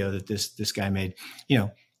this video that this guy made,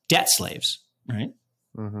 debt slaves, right?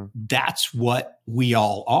 Mm-hmm. That's what we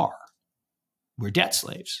all are. We're debt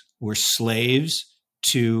slaves. We're slaves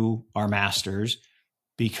to our masters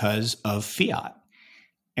because of fiat.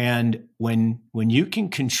 And when you can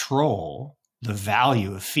control the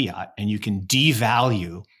value of fiat and you can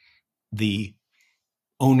devalue the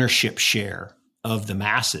ownership share of the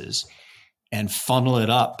masses and funnel it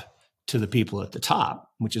up to the people at the top,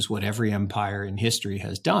 which is what every empire in history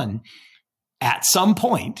has done, at some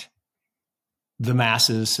point, the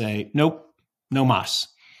masses say, nope, no mas.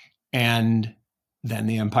 And then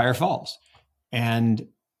the empire falls. And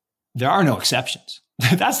there are no exceptions.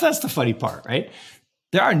 That's the funny part, right?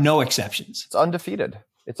 There are no exceptions. It's undefeated.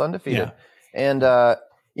 Yeah. And,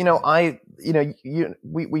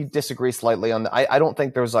 we disagree slightly on I don't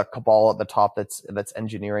think there's a cabal at the top that's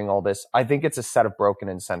engineering all this. I think it's a set of broken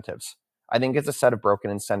incentives.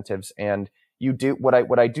 And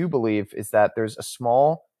what I do believe is that there's a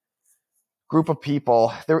small group of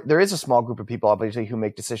people. There is a small group of people, obviously, who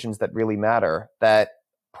make decisions that really matter, that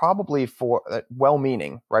probably for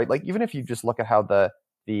well-meaning, right? Like even if you just look at how the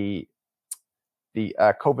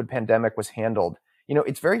COVID pandemic was handled,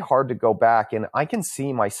 it's very hard to go back. And I can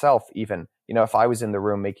see myself even, if I was in the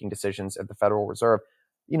room making decisions at the Federal Reserve,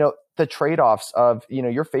 the trade-offs of,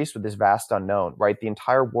 you're faced with this vast unknown, right? The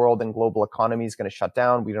entire world and global economy is going to shut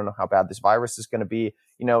down. We don't know how bad this virus is going to be.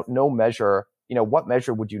 No measure, what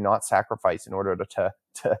measure would you not sacrifice in order to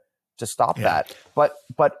stop that? But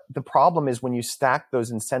the problem is when you stack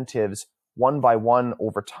those incentives one by one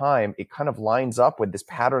over time, it kind of lines up with this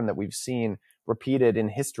pattern that we've seen repeated in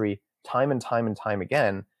history time and time and time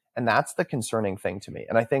again. And that's the concerning thing to me.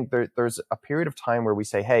 And I think there's a period of time where we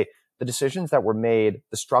say, hey, the decisions that were made,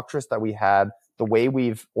 the structures that we had, the way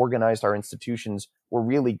we've organized our institutions were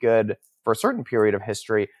really good for a certain period of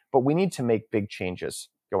history, but we need to make big changes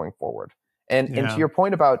going forward. And to your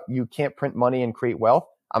point about you can't print money and create wealth,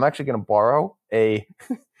 I'm actually going to borrow I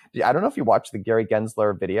don't know if you watched the Gary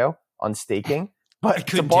Gensler video on staking, but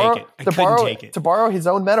to borrow his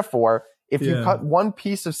own metaphor, if you cut one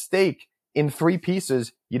piece of steak in 3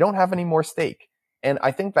 pieces, you don't have any more steak. And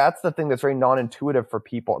I think that's the thing that's very non-intuitive for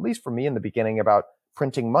people, at least for me in the beginning, about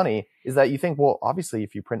printing money, is that you think, well, obviously,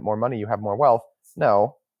 if you print more money, you have more wealth.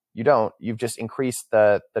 No, you don't. You've just increased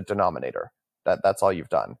the denominator. That's all you've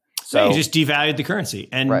done. So you just devalued the currency.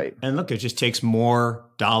 And look, it just takes more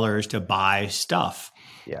dollars to buy stuff.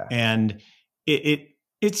 Yeah. And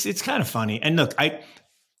it's kind of funny. And look, I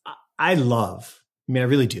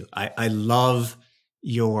really do. I love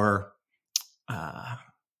your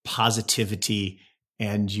positivity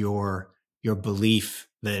and your belief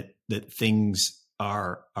that things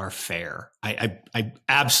are fair. I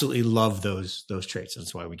absolutely love those traits.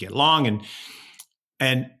 That's why we get along.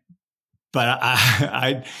 But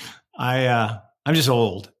I'm just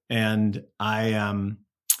old, and I'm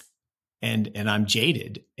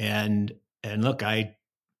jaded. And look, I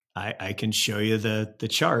can show you the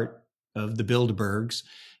chart of the Bilderbergs,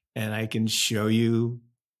 and I can show you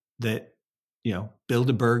that,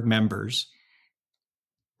 Bilderberg members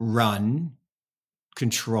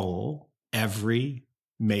control every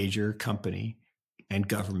major company and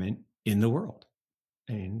government in the world.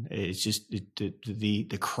 And it's just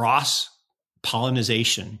the cross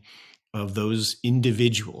pollination of those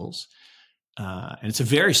individuals. And it's a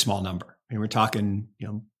very small number. I mean, we're talking,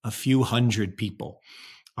 a few hundred people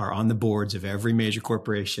are on the boards of every major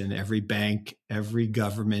corporation, every bank, every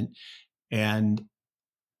government. And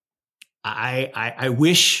I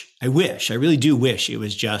really do wish it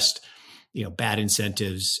was just, bad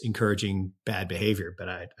incentives encouraging bad behavior, but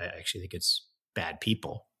I actually think it's bad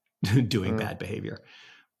people doing bad behavior.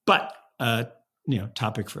 But,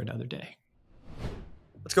 topic for another day.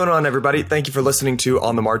 What's going on, everybody? Thank you for listening to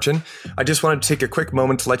On the Margin. I just wanted to take a quick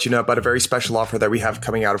moment to let you know about a very special offer that we have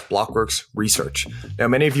coming out of Blockworks Research. Now,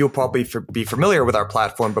 many of you will probably be familiar with our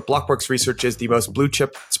platform, but Blockworks Research is the most blue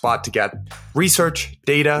chip spot to get research,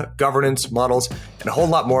 data, governance, models, and a whole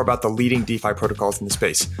lot more about the leading DeFi protocols in the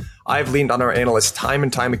space. I've leaned on our analysts time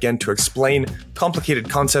and time again to explain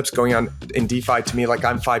complicated concepts going on in DeFi to me like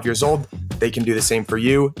I'm 5 years old. They can do the same for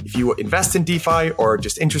you. If you invest in DeFi or are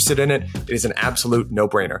just interested in it, it is an absolute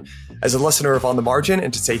no-brainer. As a listener of On the Margin,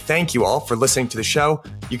 and to say thank you all for listening to the show,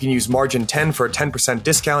 you can use Margin 10 for a 10%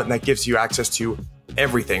 discount, and that gives you access to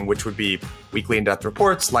everything, which would be weekly in-depth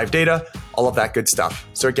reports, live data, all of that good stuff.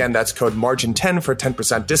 So again, that's code Margin 10 for a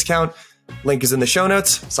 10% discount. Link is in the show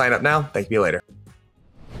notes. Sign up now. Thank you later.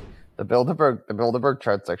 The Bilderberg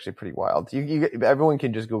chart's actually pretty wild. Everyone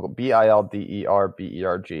can just Google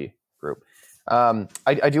BILDERBERG group.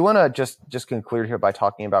 I do want to just conclude here by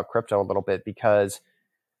talking about crypto a little bit, because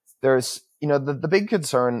there's, the big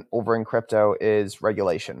concern over in crypto is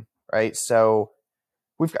regulation, right? So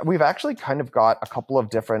we've actually kind of got a couple of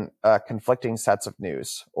different conflicting sets of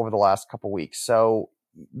news over the last couple of weeks. So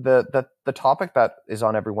the topic that is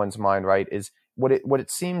on everyone's mind, right, is what it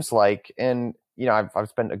seems like, and I've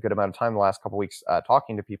spent a good amount of time the last couple of weeks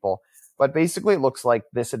talking to people. But basically, it looks like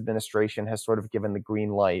this administration has sort of given the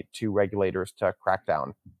green light to regulators to crack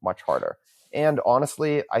down much harder. And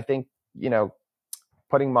honestly, I think,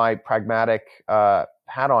 putting my pragmatic hat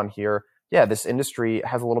on here, this industry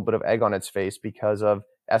has a little bit of egg on its face because of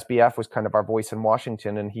SBF was kind of our voice in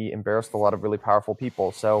Washington, and he embarrassed a lot of really powerful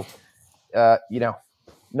people. So,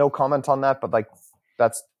 no comment on that, but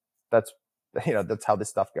that's how this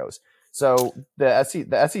stuff goes. So the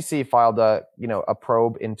SEC filed a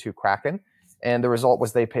probe into Kraken, and the result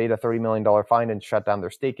was they paid a $30 million fine and shut down their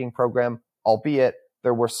staking program, albeit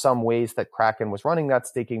there were some ways that Kraken was running that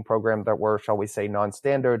staking program that were, shall we say,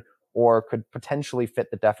 non-standard, or could potentially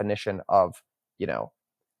fit the definition of,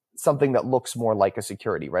 something that looks more like a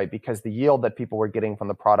security, right? Because the yield that people were getting from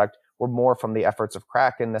the product were more from the efforts of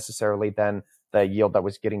Kraken necessarily than the yield that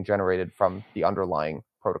was getting generated from the underlying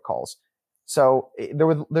protocols. So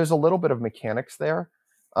there's a little bit of mechanics there,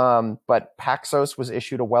 but Paxos was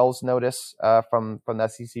issued a Wells notice from the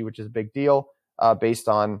SEC, which is a big deal, based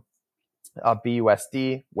on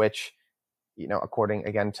BUSD, which, according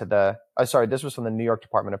again to this was from the New York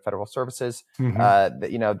Department of Federal Services.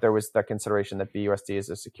 Mm-hmm. There was the consideration that BUSD is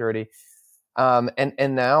a security,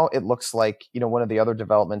 and now it looks like one of the other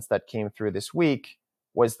developments that came through this week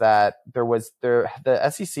was that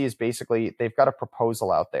the SEC is basically, they've got a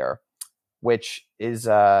proposal out there, which is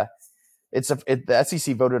the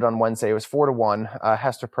SEC voted on Wednesday. It was 4-1.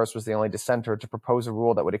 Hester Peirce was the only dissenter to propose a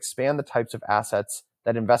rule that would expand the types of assets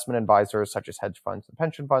that investment advisors, such as hedge funds and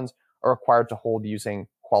pension funds, are required to hold using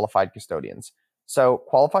qualified custodians. So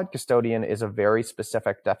qualified custodian is a very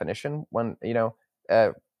specific definition when,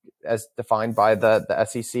 as defined by the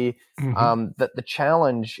SEC. Mm-hmm. The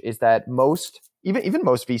challenge is that even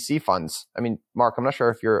most VC funds, I mean, Mark, I'm not sure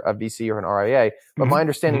if you're a VC or an RIA, but my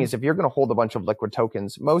understanding is if you're going to hold a bunch of liquid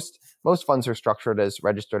tokens, most funds are structured as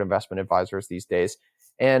registered investment advisors these days.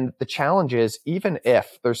 And the challenge is, even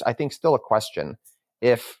if there's, I think, still a question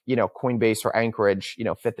if, Coinbase or Anchorage,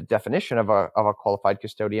 fit the definition of a qualified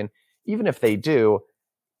custodian, even if they do,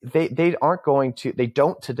 they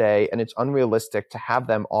don't today, and it's unrealistic to have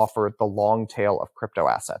them offer the long tail of crypto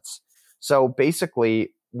assets. So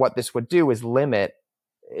basically, what this would do is limit,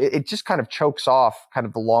 it just kind of chokes off kind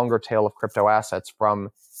of the longer tail of crypto assets from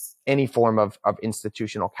any form of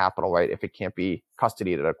institutional capital, right? If it can't be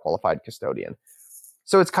custodied at a qualified custodian.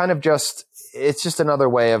 So it's kind of just another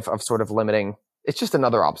way of sort of limiting. It's just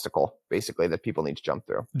another obstacle, basically, that people need to jump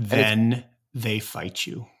through. Then they fight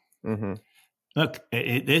you. Mm-hmm. Look,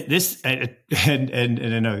 this, and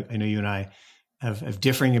I know you and I have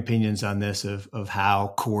differing opinions on this of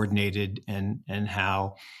how coordinated and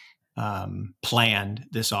how planned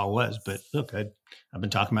this all was. But look, I've been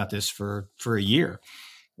talking about this for a year.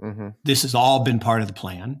 Mm-hmm. This has all been part of the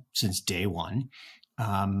plan since day one,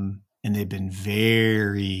 and they've been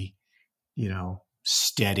very,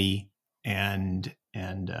 steady and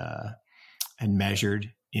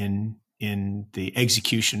measured in the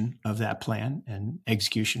execution of that plan, and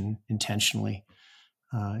execution intentionally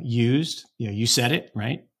used. You said it,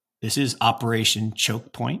 right? This is Operation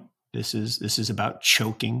Choke Point. This is about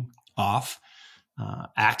choking off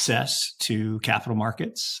access to capital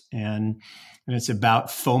markets, and it's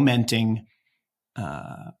about fomenting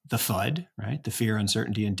the FUD, right? The fear,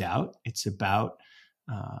 uncertainty, and doubt. It's about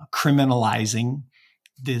criminalizing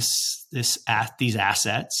these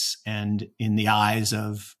assets, and in the eyes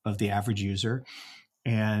of the average user,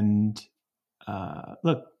 and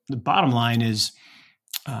look, the bottom line is,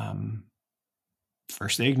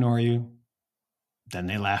 first they ignore you, then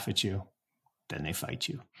they laugh at you, then they fight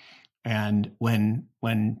you. And when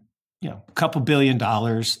a couple $1 billion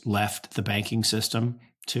left the banking system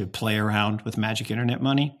to play around with magic internet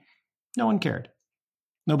money, no one cared.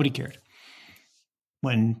 Nobody cared.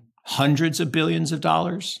 When hundreds of billions of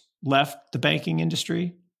dollars left the banking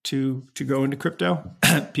industry to go into crypto,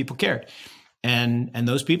 people cared. And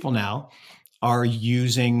those people now are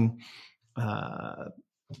using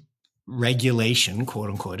regulation, quote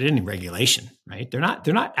unquote, any regulation, right? They're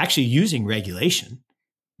not actually using regulation.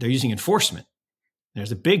 They're using enforcement.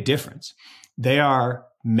 There's a big difference. They are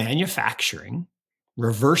manufacturing,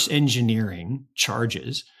 reverse engineering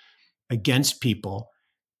charges against people.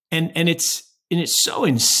 And it's so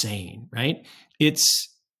insane, right? It's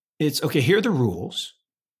okay, here are the rules.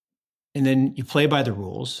 And then you play by the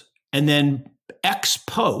rules. And then ex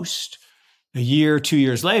post, a year, 2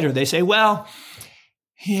 years later, they say, well,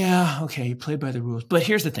 yeah, okay, you play by the rules. But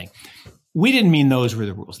here's the thing. We didn't mean those were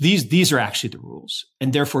the rules. These are actually the rules.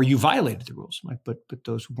 And therefore you violated the rules. I'm like, but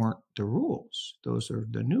those weren't the rules. Those are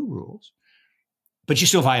the new rules. But you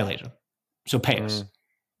still violated them. So pay us.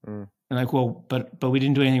 And like, well, but we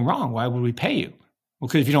didn't do anything wrong. Why would we pay you? Well,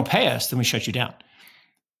 because if you don't pay us, then we shut you down.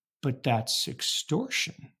 But that's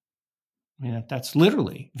extortion. I mean, that's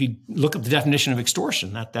literally, if you look up the definition of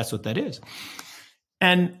extortion, that's what that is.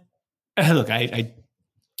 And look, I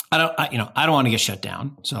don't want to get shut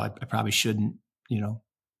down, so I probably shouldn't,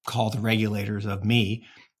 call the regulators of me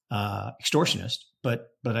extortionist, but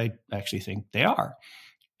I actually think they are.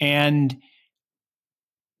 And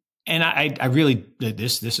I really,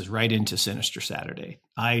 this is right into Sinister Saturday.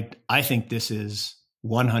 I think this is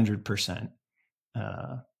 100%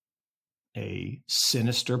 a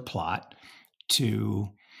sinister plot to,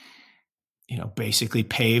 basically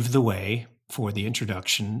pave the way for the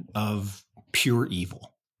introduction of pure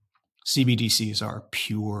evil. CBDCs are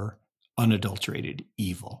pure, unadulterated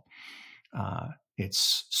evil.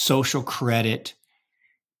 It's social credit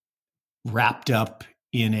wrapped up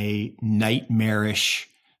in a nightmarish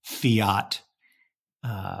fiat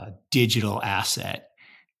digital asset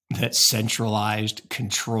that's centralized,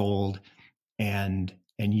 controlled, and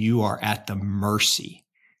you are at the mercy.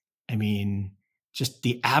 I mean, just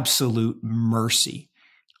the absolute mercy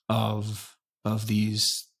of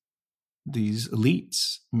these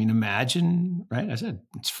elites. I mean, imagine, right? I said,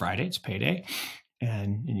 it's Friday, it's payday,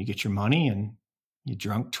 and you get your money and you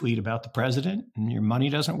drunk tweet about the president and your money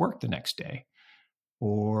doesn't work the next day.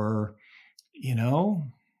 Or, you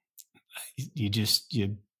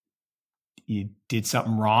did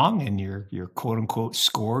something wrong and your quote unquote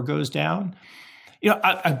score goes down.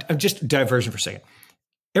 I'm just diversion for a second.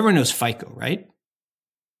 Everyone knows FICO, right?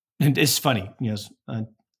 And it's funny,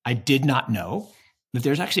 I did not know that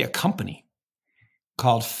there's actually a company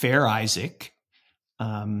called Fair Isaac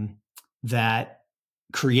that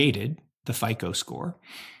created the FICO score.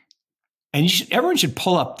 And everyone should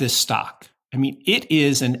pull up this stock. I mean, it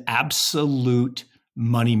is an absolute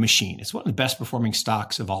money machine. It's one of the best performing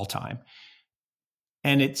stocks of all time.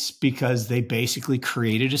 And it's because they basically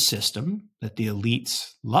created a system that the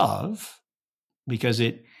elites love because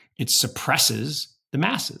it suppresses the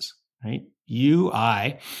masses, right?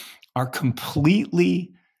 I are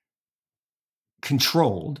completely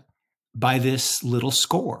controlled by this little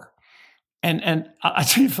score. And I'll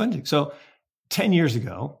tell you a fun thing. So 10 years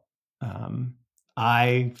ago,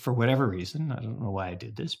 I, for whatever reason, I don't know why I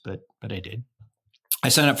did this, but I did. I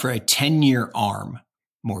signed up for a 10-year ARM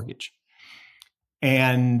mortgage.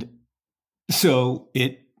 And so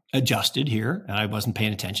it adjusted here, and I wasn't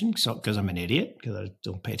paying attention because I'm an idiot, because I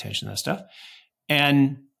don't pay attention to that stuff.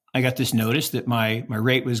 And I got this notice that my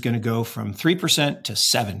rate was going to go from 3% to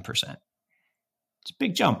 7%. It's a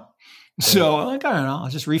big jump. So I'm like, I don't know, I'll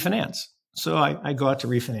just refinance. So I go out to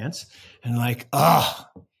refinance and like,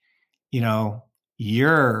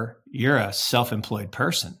 you're a self-employed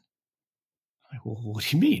person. I'm like, well, what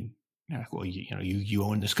do you mean? Like, well, you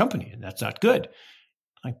own this company and that's not good.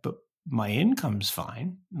 I'm like, but my income's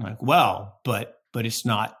fine. I'm like, well, but it's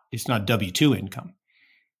not W-2 income.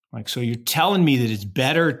 I'm like, so you're telling me that it's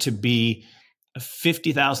better to be a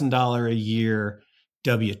 $50,000 a year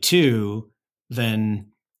W-2 than,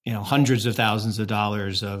 hundreds of thousands of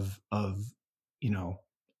dollars of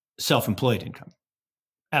self-employed income.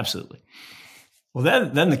 Absolutely.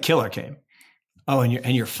 Well, then the killer came. Oh, and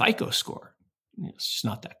your FICO score, it's just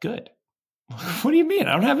not that good. What do you mean?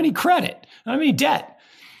 I don't have any credit. I don't have any debt.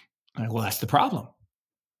 I'm like, well, that's the problem.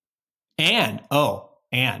 And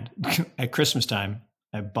at Christmas time,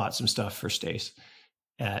 I bought some stuff for Stace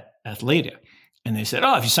at Athletia. And they said,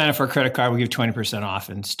 oh, if you sign up for a credit card, we'll give 20% off,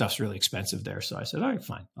 and stuff's really expensive there. So I said, all right,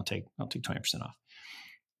 fine. I'll take 20% off.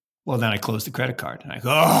 Well, then I closed the credit card and I go,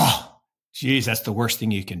 oh, geez, that's the worst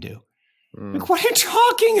thing you can do. Like, what are you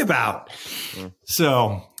talking about?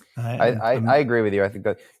 So I agree with you. I think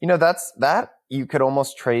that, that you could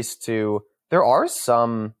almost trace to, there are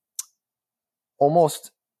some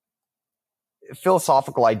almost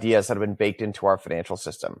philosophical ideas that have been baked into our financial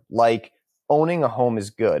system. Like owning a home is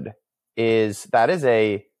good. That's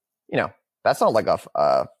not like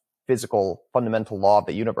a physical fundamental law of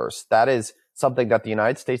the universe. That is something that the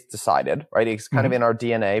United States decided, right? It's kind of in our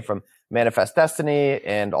DNA from Manifest Destiny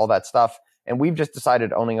and all that stuff. And we've just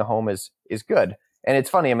decided owning a home is good. And it's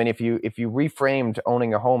funny. I mean, if you reframed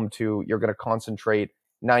owning a home to you're going to concentrate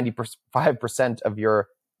 95% of your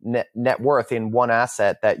net worth in one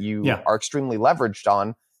asset that you are extremely leveraged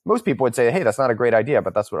on, most people would say, hey, that's not a great idea,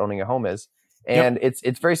 but that's what owning a home is. And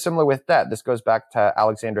it's very similar with debt. This goes back to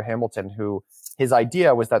Alexander Hamilton, who his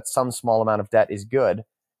idea was that some small amount of debt is good.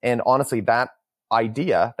 And honestly, that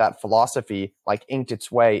idea, that philosophy, like inked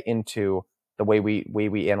its way into the way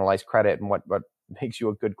we analyze credit and what makes you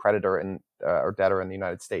a good creditor or debtor in the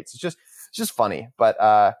United States. It's just funny. But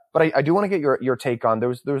I do want to get your take on, there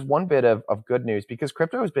was one bit of good news, because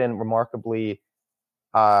crypto has been remarkably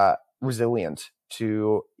resilient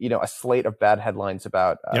to a slate of bad headlines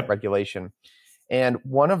about regulation. And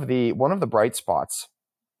one of the bright spots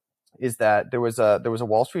is that there was a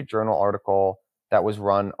Wall Street Journal article that was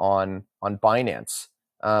run on Binance.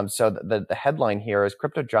 So the headline here is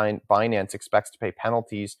crypto giant Binance expects to pay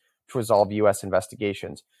penalties to resolve U.S.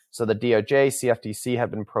 investigations. So the DOJ, CFTC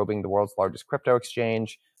have been probing the world's largest crypto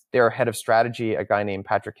exchange. Their head of strategy, a guy named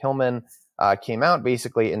Patrick Hillman, came out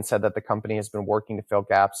basically and said that the company has been working to fill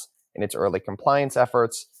gaps in its early compliance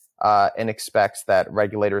efforts and expects that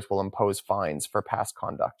regulators will impose fines for past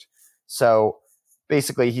conduct. So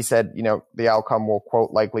basically he said, the outcome will,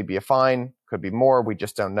 quote, likely be a fine, could be more. We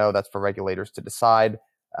just don't know. That's for regulators to decide.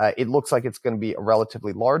 It looks like it's going to be a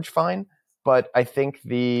relatively large fine, but I think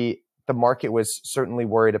the market was certainly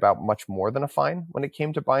worried about much more than a fine when it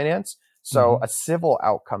came to Binance. So a civil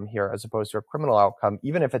outcome here, as opposed to a criminal outcome,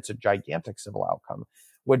 even if it's a gigantic civil outcome,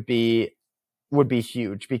 would be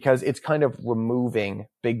huge, because it's kind of removing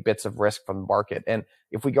big bits of risk from the market. And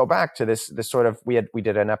if we go back to this sort of, we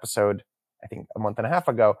did an episode, I think a month and a half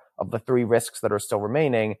ago, of the 3 risks that are still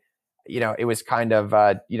remaining. It was kind of,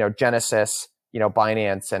 Genesis,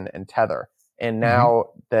 Binance and Tether. And now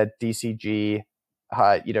the DCG,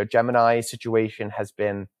 Gemini situation has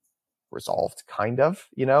been resolved, kind of.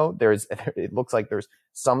 It looks like there's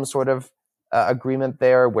some sort of agreement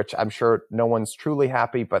there, which I'm sure no one's truly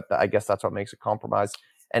happy, but I guess that's what makes a compromise.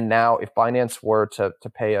 And now if Binance were to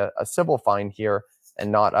pay a civil fine here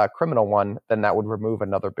and not a criminal one, then that would remove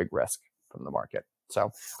another big risk from the market.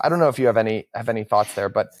 So I don't know if you have any thoughts there,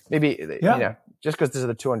 but maybe, just because this is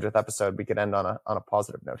the 200th episode, we could end on a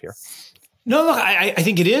positive note here. No, look, I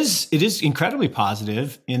think it is incredibly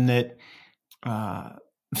positive in that,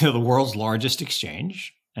 the world's largest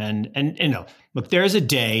exchange. And look, there's a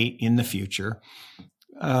day in the future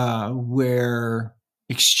where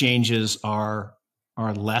exchanges are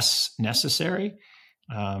less necessary,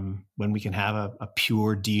 when we can have a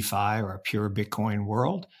pure DeFi or a pure Bitcoin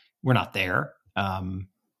world. We're not there,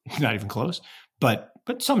 not even close, but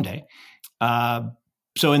someday.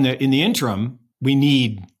 So in the interim, we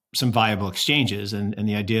need some viable exchanges, and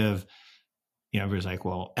the idea of, everybody's like,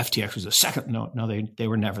 well, FTX was the second. No, they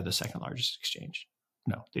were never the second largest exchange.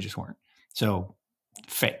 No, they just weren't. So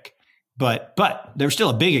fake, but they're still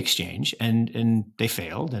a big exchange, and they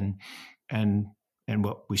failed. And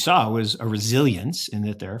what we saw was a resilience in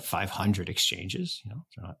that there are 500 exchanges.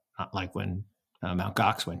 They're not like when Mt.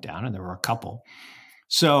 Gox went down and there were a couple.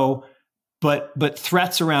 So, but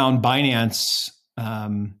threats around Binance,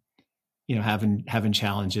 having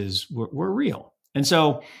challenges were real. And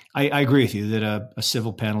so I agree with you that a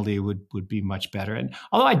civil penalty would be much better. And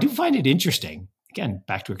although I do find it interesting, again,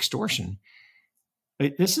 back to extortion,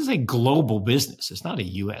 this is a global business. It's not a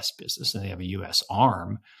U.S. business, and they have a U.S.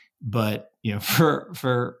 arm. But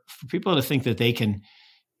for people to think that they can,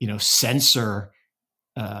 censor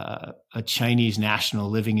a Chinese national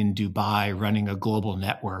living in Dubai running a global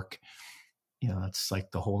network, that's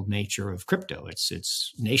like the whole nature of crypto.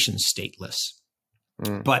 It's nation stateless.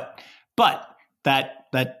 But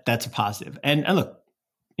that's a positive. And look,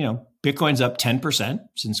 Bitcoin's up 10%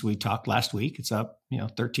 since we talked last week. It's up,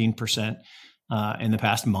 13% in the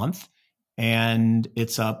past month, and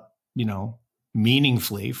it's up,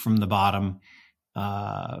 meaningfully from the bottom,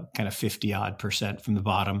 kind of 50 odd percent from the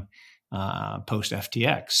bottom post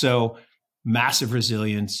FTX. So massive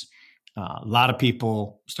resilience. A lot of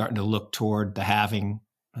people starting to look toward the halving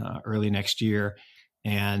early next year,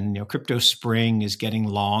 and crypto spring is getting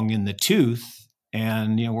long in the tooth,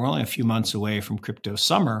 and we're only a few months away from crypto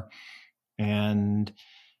summer, and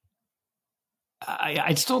I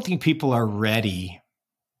just don't think people are ready.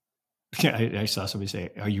 I saw somebody say,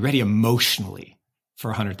 "Are you ready emotionally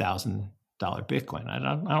for $100,000 Bitcoin?" I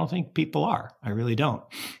don't think people are. I really don't.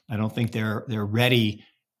 I don't think they're ready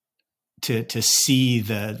to see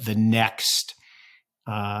the next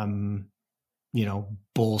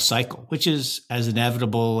bull cycle, which is as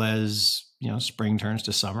inevitable as spring turns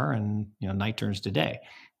to summer and night turns to day.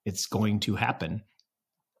 It's going to happen,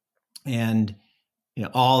 and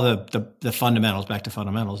all the fundamentals. Back to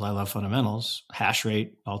fundamentals. I love fundamentals. Hash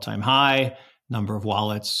rate all time high. Number of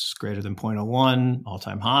wallets greater than 0.01 all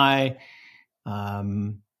time high.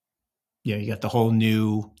 You got the whole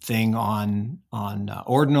new thing on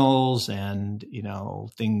ordinals and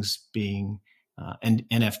things being and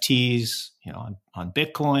NFTs on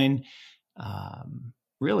Bitcoin.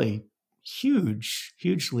 Really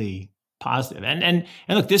hugely positive. And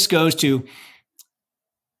look, this goes to,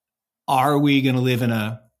 are we going to live in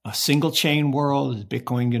a single chain world? Is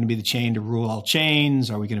Bitcoin going to be the chain to rule all chains?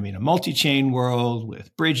 Are we going to be in a multi-chain world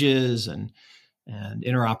with bridges and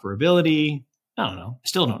interoperability? I don't know. I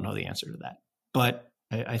still don't know the answer to that. But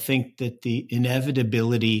I think that the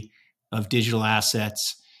inevitability of digital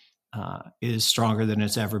assets is stronger than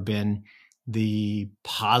it's ever been. The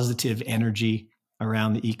positive energy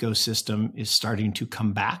around the ecosystem is starting to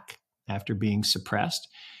come back after being suppressed.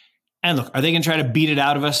 And look, are they going to try to beat it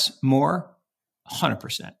out of us more?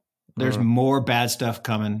 100%. There's more bad stuff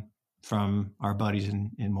coming from our buddies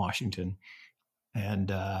in Washington,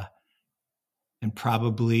 and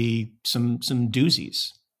probably some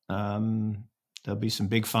doozies. There'll be some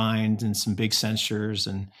big fines and some big censures,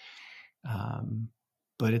 and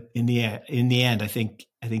but in the end, I think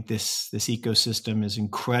this ecosystem is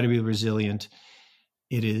incredibly resilient.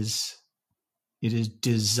 It is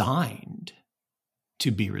designed to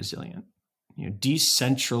be resilient.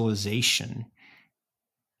 Decentralization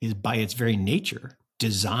is by its very nature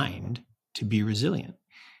designed to be resilient,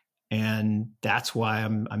 and that's why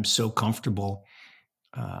I'm so comfortable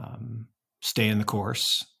staying the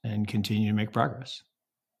course and continue to make progress.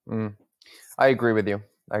 I agree with you.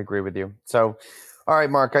 So, all right,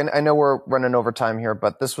 Mark, I know we're running over time here,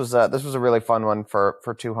 but this was a really fun one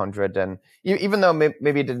for 200. And even though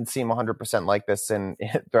maybe it didn't seem 100% like this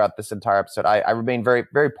throughout this entire episode, I remain very,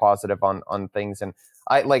 very positive on things. And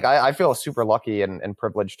I feel super lucky and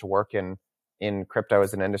privileged to work in crypto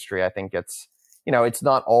as an industry. I think it's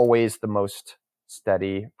not always the most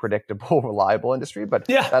steady, predictable, reliable industry, but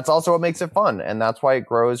that's also what makes it fun. And that's why it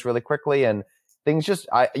grows really quickly. And things just,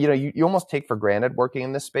 you almost take for granted working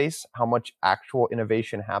in this space, how much actual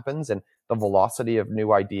innovation happens and the velocity of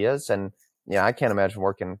new ideas. And I can't imagine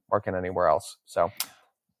working anywhere else. So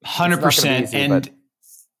 100%. Easy, and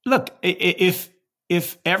look,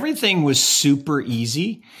 if everything was super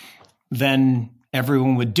easy, then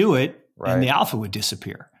everyone would do it and the alpha would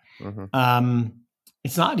disappear.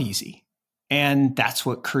 It's not easy. And that's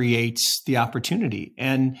what creates the opportunity.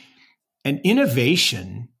 And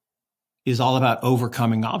innovation is all about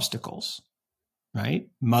overcoming obstacles, right?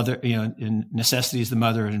 Necessity is the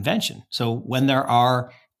mother of invention. So when there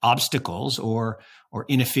are obstacles or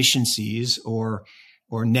inefficiencies or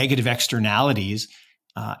negative externalities,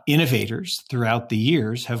 innovators throughout the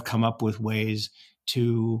years have come up with ways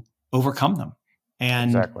to overcome them.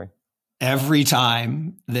 And every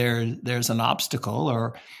time there's an obstacle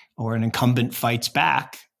or an incumbent fights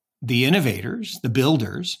back, the innovators, the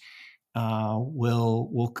builders,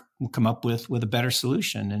 will come up with a better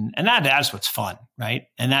solution. And that's what's fun, right?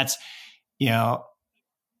 And that's,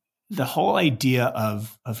 the whole idea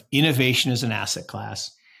of innovation as an asset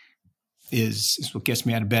class is what gets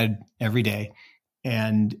me out of bed every day.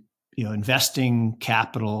 And, investing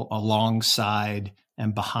capital alongside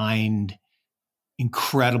and behind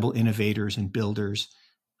incredible innovators and builders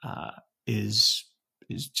is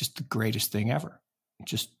just the greatest thing ever. It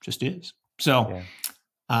just is. So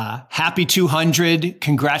happy 200.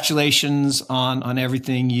 Congratulations on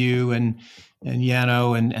everything you and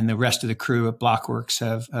Yano and the rest of the crew at Blockworks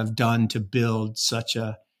have done to build such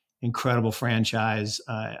a incredible franchise.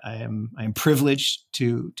 I am privileged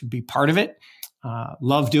to be part of it.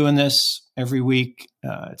 Love doing this every week.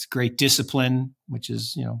 It's great discipline, which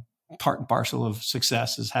is, part and parcel of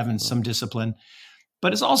success is having some discipline,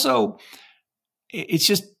 but it's also,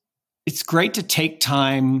 it's great to take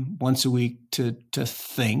time once a week to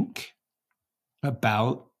think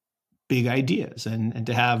about big ideas and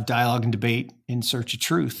to have dialogue and debate in search of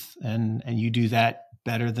truth. And you do that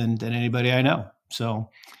better than anybody I know. So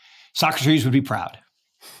Socrates would be proud.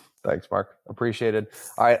 Thanks, Mark. Appreciated.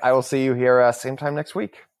 All right. I will see you here same time next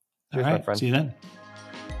week. Cheers, all right. my friend. See you then.